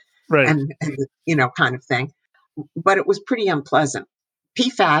signature. Right. And kind of thing. But it was pretty unpleasant.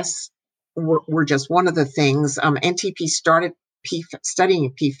 PFAS were just one of the things. NTP started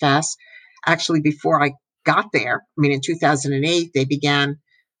studying PFAS actually before I got there. In 2008, they began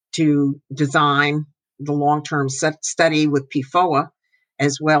to design the long-term study with PFOA,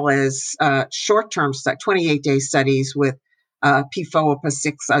 as well as short-term 28-day studies with PFOA plus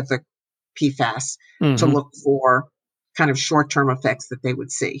 6 other PFAS to look for kind of short-term effects that they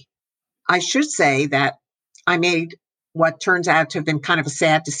would see. I should say that I made what turns out to have been kind of a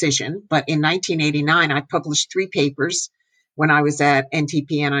sad decision, but in 1989, I published 3 papers when I was at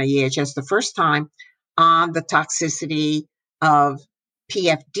NTP and NIEHS the first time on the toxicity of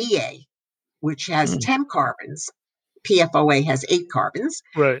PFDA, which has 10 carbons. PFOA has 8 carbons.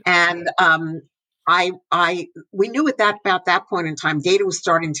 Right. And we knew about that point in time, data was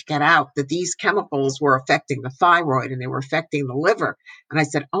starting to get out that these chemicals were affecting the thyroid and they were affecting the liver. And I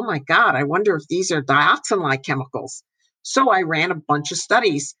said, oh my God, I wonder if these are dioxin-like chemicals. So I ran a bunch of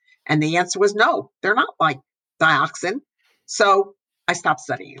studies and the answer was no, they're not like dioxin. So I stopped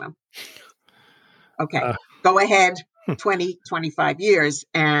studying them. Okay, go ahead 20, 25 years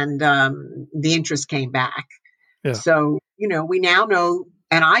and the interest came back. Yeah. So, we now know,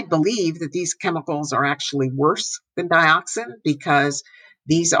 and I believe that these chemicals are actually worse than dioxin because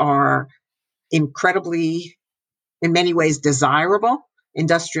these are incredibly, in many ways, desirable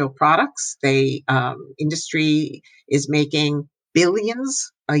industrial products. Industry is making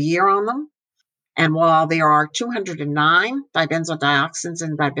billions a year on them. And while there are 209 dibenzodioxins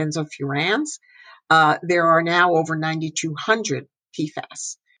and dibenzofurans, there are now over 9,200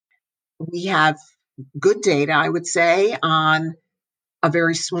 PFAS. We have good data, I would say, on a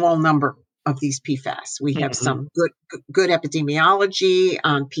very small number of these PFAS. We have some good epidemiology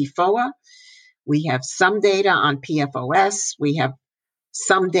on PFOA. We have some data on PFOS. We have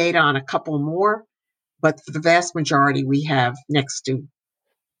some data on a couple more, but for the vast majority, we have next to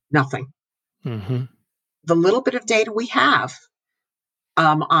nothing. Mm-hmm. The little bit of data we have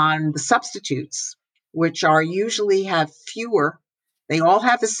on the substitutes, which are usually have fewer, they all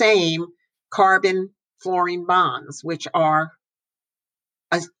have the same carbon-fluorine bonds, which are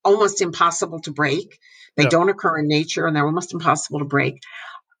almost impossible to break. They don't occur in nature and they're almost impossible to break.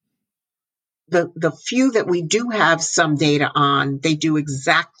 The few that we do have some data on, they do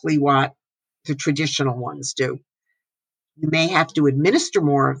exactly what the traditional ones do. You may have to administer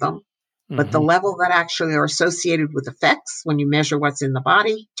more of them, but the level that actually are associated with effects when you measure what's in the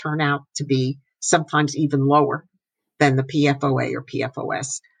body turn out to be sometimes even lower than the PFOA or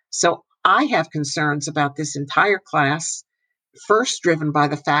PFOS. So I have concerns about this entire class, first driven by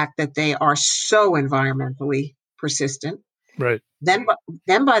the fact that they are so environmentally persistent. Right. Then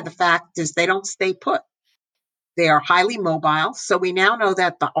by the fact is they don't stay put. They are highly mobile. So we now know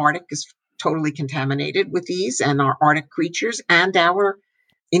that the Arctic is totally contaminated with these, and our Arctic creatures and our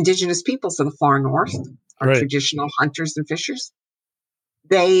indigenous peoples of the far north are traditional hunters and fishers.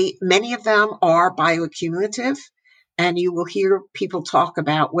 Many of them are bioaccumulative, and you will hear people talk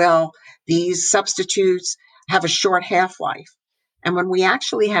about, well, these substitutes have a short half-life. And when we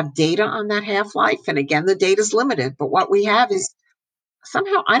actually have data on that half-life, and again, the data is limited, but what we have is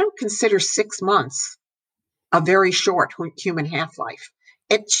somehow I don't consider 6 months a very short human half-life.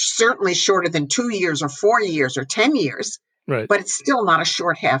 It's certainly shorter than 2 years or 4 years or 10 years, but it's still not a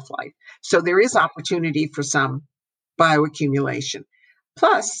short half-life. So there is opportunity for some bioaccumulation.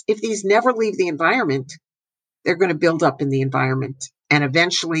 Plus, if these never leave the environment, they're going to build up in the environment and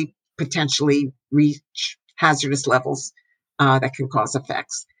eventually potentially reach hazardous levels that can cause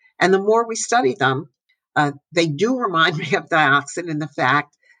effects. And the more we study them, they do remind me of dioxin in the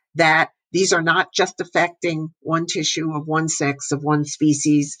fact that these are not just affecting one tissue of one sex of one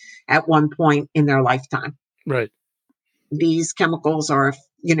species at one point in their lifetime. Right. These chemicals are,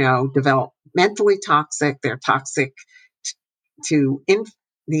 developmentally toxic. They're toxic to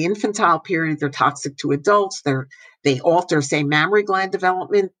the infantile period. They're toxic to adults. They alter, say, mammary gland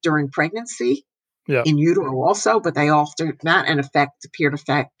development during pregnancy, in utero also, but they alter that and appear to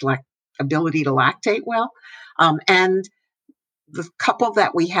affect like ability to lactate well. And the couple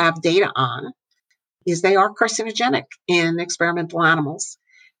that we have data on is they are carcinogenic in experimental animals.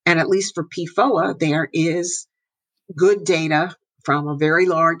 And at least for PFOA, there is good data from a very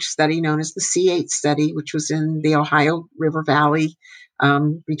large study known as the C8 study, which was in the Ohio River Valley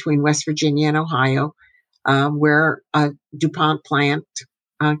between West Virginia and Ohio, where a DuPont plant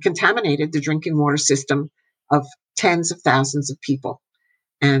contaminated the drinking water system of tens of thousands of people.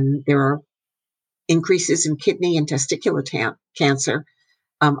 And there are increases in kidney and testicular cancer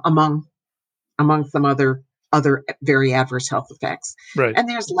among some other very adverse health effects. Right. And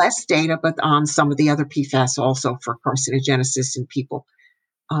there's less data, but on some of the other PFAS also for carcinogenesis in people.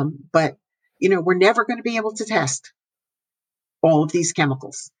 But, we're never going to be able to test all of these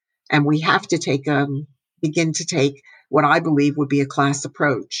chemicals. And we have to begin to take what I believe would be a class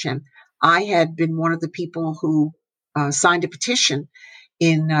approach. And I had been one of the people who signed a petition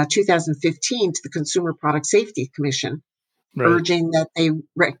in 2015 to the Consumer Product Safety Commission, urging that they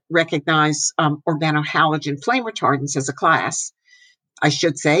recognize organohalogen flame retardants as a class. I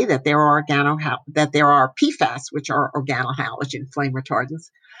should say that there are PFAS, which are organohalogen flame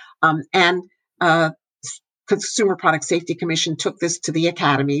retardants, and Consumer Product Safety Commission took this to the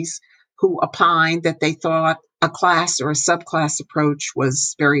academies, who opined that they thought a class or a subclass approach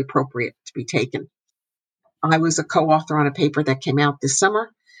was very appropriate to be taken. I was a co-author on a paper that came out this summer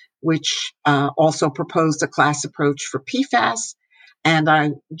which also proposed a class approach for PFAS. And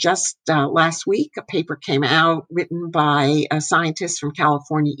I just last week, a paper came out written by a scientist from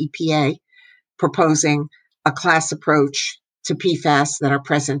California EPA proposing a class approach to PFAS that are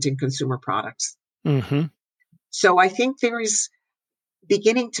present in consumer products. Mm-hmm. So I think there is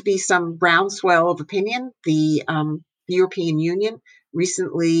beginning to be some groundswell of opinion. The European Union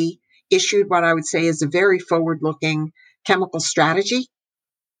recently issued what I would say is a very forward-looking chemical strategy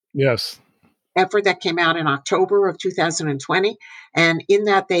Yes. effort that came out in October of 2020. And in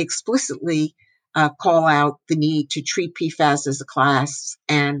that, they explicitly call out the need to treat PFAS as a class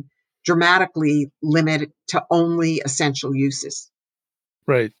and dramatically limit it to only essential uses.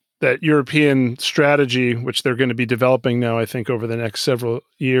 Right. That European strategy, which they're going to be developing now, I think, over the next several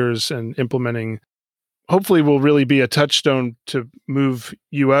years and implementing, hopefully will really be a touchstone to move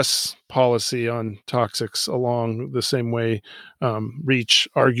U.S. policy on toxics along the same way REACH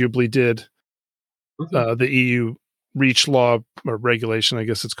arguably did. The EU REACH law or regulation, I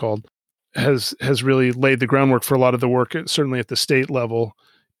guess it's called, has really laid the groundwork for a lot of the work, certainly at the state level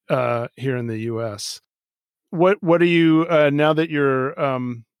here in the U.S. What are you now that you're?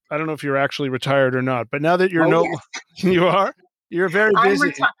 I don't know if you're actually retired or not, but now that you're you are. You're very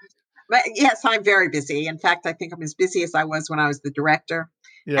busy. But yes, I'm very busy. In fact, I think I'm as busy as I was when I was the director.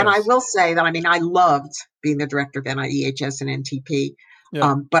 Yes. And I will say that, I mean, I loved being the director of NIEHS and NTP,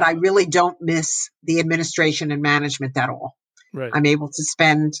 but I really don't miss the administration and management at all. Right. I'm able to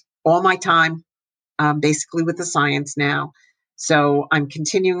spend all my time basically with the science now. So I'm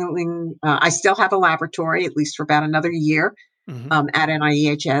continuing. I still have a laboratory, at least for about another year at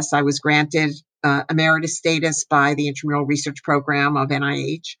NIEHS. I was granted emeritus status by the Intramural Research Program of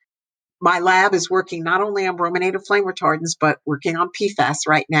NIH. My lab is working not only on brominated flame retardants, but working on PFAS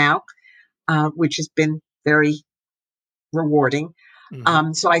right now, which has been very rewarding.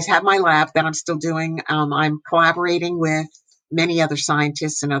 So I have my lab that I'm still doing. I'm collaborating with many other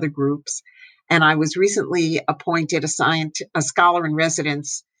scientists and other groups. And I was recently appointed a scholar in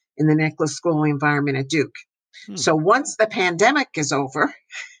residence in the Nicholas School of Environment at Duke. So once the pandemic is over,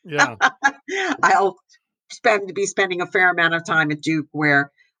 I'll be spending a fair amount of time at Duke,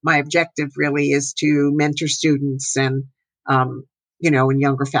 where my objective really is to mentor students and, and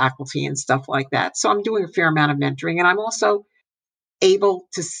younger faculty and stuff like that. So I'm doing a fair amount of mentoring, and I'm also able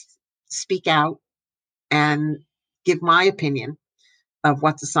to speak out and give my opinion of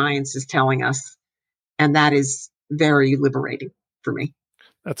what the science is telling us. And that is very liberating for me.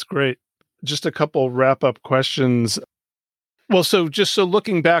 That's great. Just a couple wrap-up questions. Well, so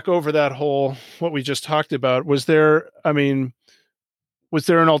looking back over that whole, what we just talked about, was there an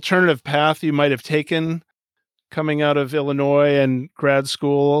alternative path you might have taken coming out of Illinois and grad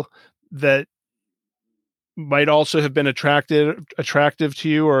school that might also have been attractive to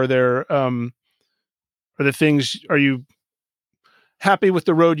you? Or are you happy with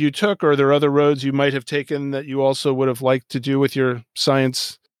the road you took, or are there other roads you might have taken that you also would have liked to do with your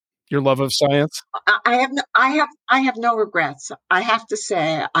science, your love of science? I have no regrets. I have to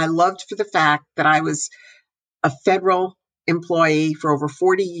say, I loved for the fact that I was a federal employee for over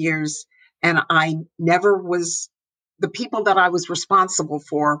 40 years, and I never was, the people that I was responsible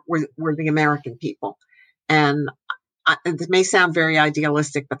for were the American people. And it may sound very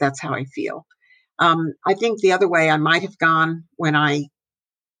idealistic, but that's how I feel. I think the other way I might have gone when I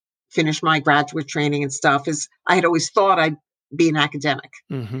finished my graduate training and stuff is I had always thought I'd be an academic.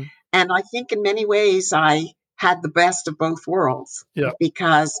 And I think in many ways I had the best of both worlds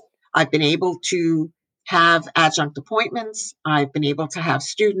because I've been able to have adjunct appointments. I've been able to have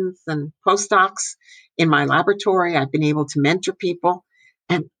students and postdocs in my laboratory. I've been able to mentor people,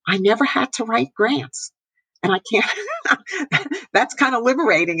 and I never had to write grants. And I can't, that's kind of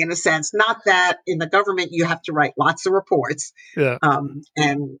liberating in a sense. Not that in the government you have to write lots of reports and,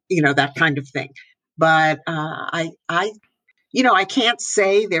 that kind of thing. But I can't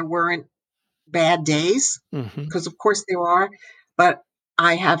say there weren't bad days, because of course there are, but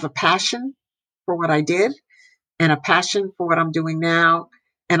I have a passion for what I did and a passion for what I'm doing now.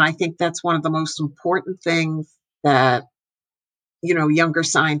 And I think that's one of the most important things that, younger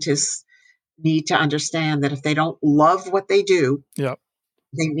scientists need to understand, that if they don't love what they do, they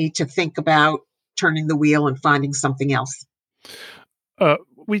need to think about turning the wheel and finding something else. I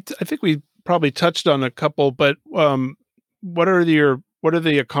think we probably touched on a couple, but what are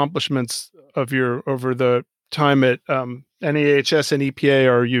the accomplishments of over the time at NIEHS and EPA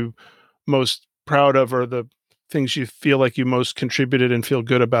are you most proud of, or the things you feel like you most contributed and feel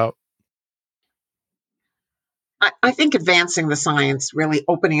good about? I think advancing the science, really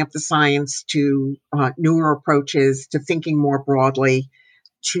opening up the science to newer approaches, to thinking more broadly,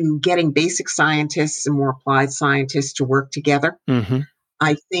 to getting basic scientists and more applied scientists to work together. Mm-hmm.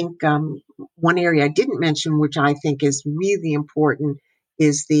 I think one area I didn't mention, which I think is really important,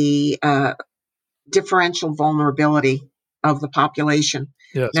 is the differential vulnerability of the population.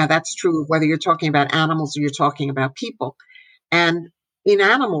 Yes. Now, that's true whether you're talking about animals or you're talking about people. And in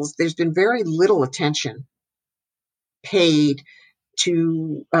animals, there's been very little attention paid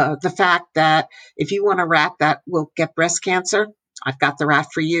to the fact that if you want a rat that will get breast cancer, I've got the rat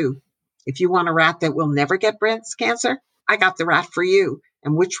for you. If you want a rat that will never get breast cancer, I got the rat for you.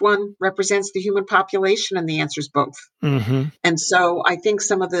 And which one represents the human population? And the answer is both. Mm-hmm. And so I think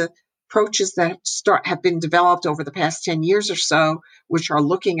some of the approaches that have been developed over the past 10 years or so, which are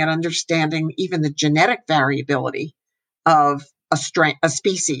looking at understanding even the genetic variability of a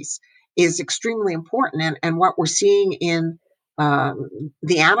species, is extremely important. And what we're seeing in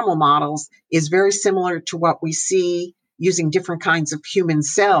the animal models is very similar to what we see using different kinds of human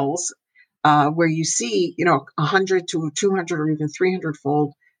cells, where you see, 100 to 200 or even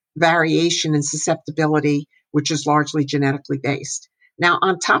 300-fold variation in susceptibility, which is largely genetically based. Now,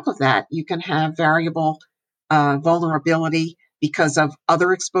 on top of that, you can have variable vulnerability because of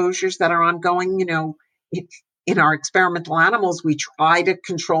other exposures that are ongoing. In our experimental animals, we try to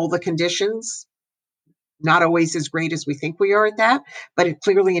control the conditions. Not always as great as we think we are at that, but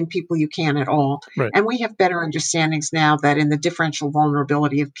clearly in people you can't at all. Right. And we have better understandings now that in the differential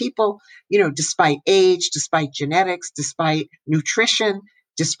vulnerability of people, despite age, despite genetics, despite nutrition,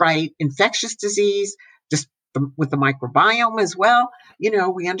 despite infectious disease, just with the microbiome as well,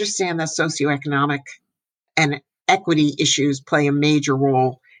 we understand that socioeconomic and equity issues play a major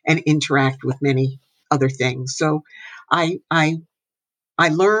role and interact with many other things. So I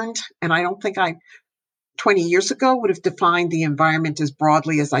learned, and I don't think 20 years ago would have defined the environment as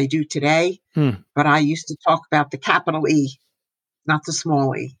broadly as I do today. But I used to talk about the capital E, not the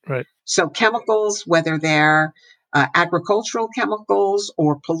small e. Right. So chemicals, whether they're agricultural chemicals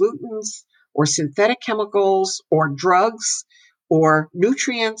or pollutants or synthetic chemicals or drugs or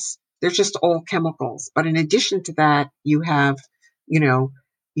nutrients, they're just all chemicals. But in addition to that, you have,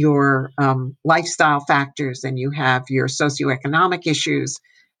 your lifestyle factors, and you have your socioeconomic issues,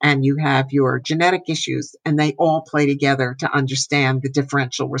 and you have your genetic issues, and they all play together to understand the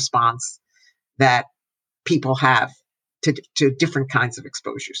differential response that people have to different kinds of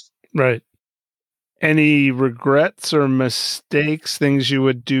exposures. Right. Any regrets or mistakes, things you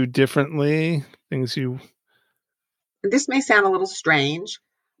would do differently, This may sound a little strange,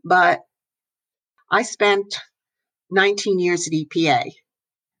 but I spent 19 years at EPA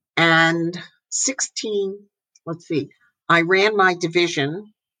and 16, I ran my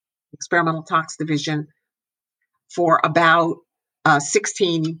division, experimental tox division, for about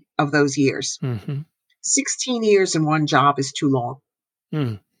 16 of those years. Mm-hmm. 16 years in one job is too long.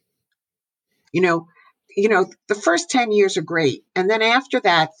 The first 10 years are great. And then after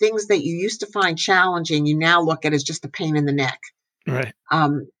that, things that you used to find challenging, you now look at as just a pain in the neck. Right.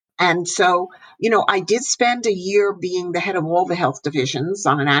 And so, I did spend a year being the head of all the health divisions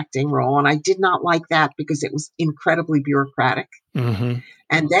on an acting role. And I did not like that because it was incredibly bureaucratic. Mm-hmm.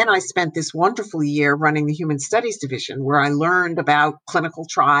 And then I spent this wonderful year running the human studies division, where I learned about clinical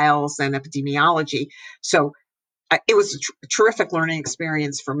trials and epidemiology. So it was a terrific learning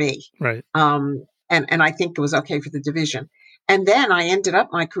experience for me. Right. And I think it was okay for the division. And then I ended up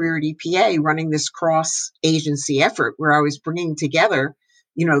my career at EPA running this cross-agency effort where I was bringing together,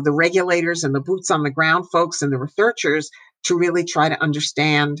 the regulators and the boots on the ground folks and the researchers to really try to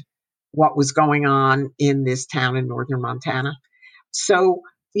understand what was going on in this town in northern Montana. So,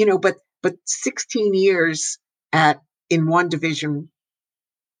 but 16 years in one division,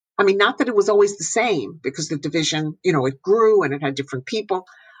 I mean, not that it was always the same, because the division, it grew and it had different people,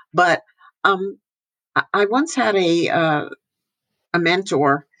 but I once had a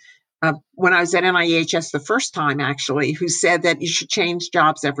mentor when I was at NIEHS the first time, actually, who said that you should change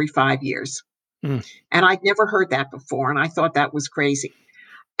jobs every 5 years. And I'd never heard that before, and I thought that was crazy.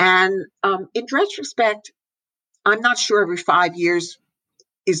 And in retrospect, I'm not sure every 5 years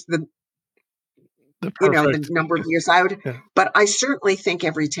is the number of years I would, but I certainly think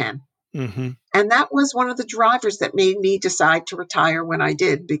every 10. Mm-hmm. And that was one of the drivers that made me decide to retire when I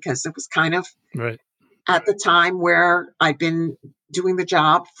did, because it was kind of right at the time where I'd been doing the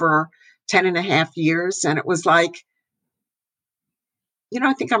job for 10 and a half years. And it was like,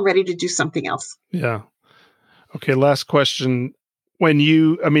 I think I'm ready to do something else. Yeah. Okay. Last question. When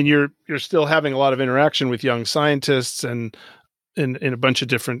you're still having a lot of interaction with young scientists and in a bunch of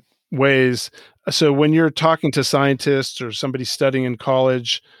different ways. So when you're talking to scientists or somebody studying in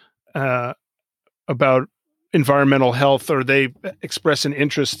college about environmental health, or they express an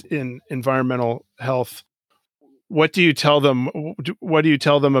interest in environmental health, what do you tell them? What do you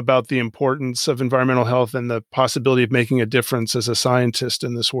tell them about the importance of environmental health and the possibility of making a difference as a scientist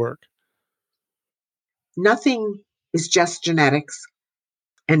in this work? Nothing is just genetics,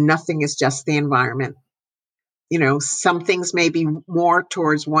 and nothing is just the environment. Some things may be more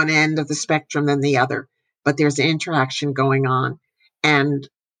towards one end of the spectrum than the other, but there's an interaction going on. And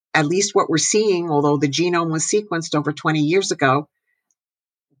at least what we're seeing, although the genome was sequenced over 20 years ago,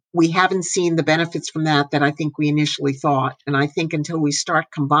 we haven't seen the benefits from that I think we initially thought. And I think until we start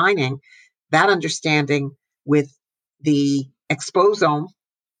combining that understanding with the exposome,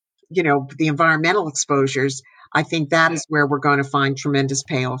 the environmental exposures, I think that is where we're going to find tremendous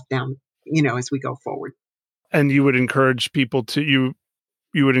payoff down, as we go forward. And you would encourage people to, you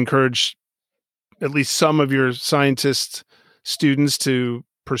would encourage at least some of your scientist students to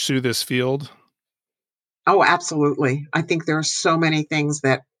pursue this field? Oh, absolutely. I think there are so many things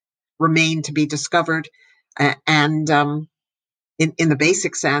that remain to be discovered, and in the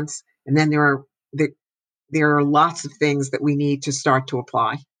basic sense, and then there are lots of things that we need to start to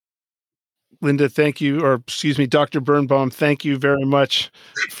apply. Linda, thank you, or excuse me, Dr. Birnbaum, thank you very much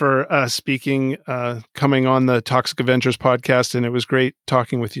for speaking, coming on the Toxic Avengers podcast, and it was great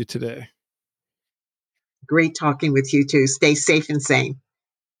talking with you today. Great talking with you too. Stay safe and sane.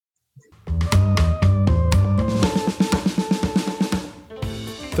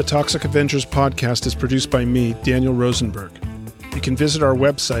 The Toxic Avengers podcast is produced by me, Daniel Rosenberg. You can visit our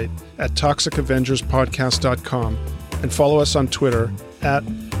website at toxicavengerspodcast.com and follow us on Twitter at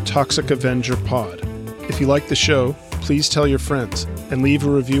ToxicAvengerPod. If you like the show, please tell your friends and leave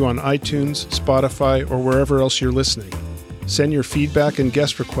a review on iTunes, Spotify, or wherever else you're listening. Send your feedback and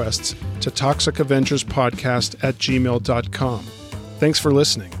guest requests to toxicavengerspodcast@gmail.com. Thanks for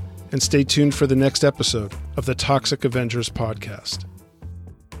listening, and stay tuned for the next episode of the Toxic Avengers podcast.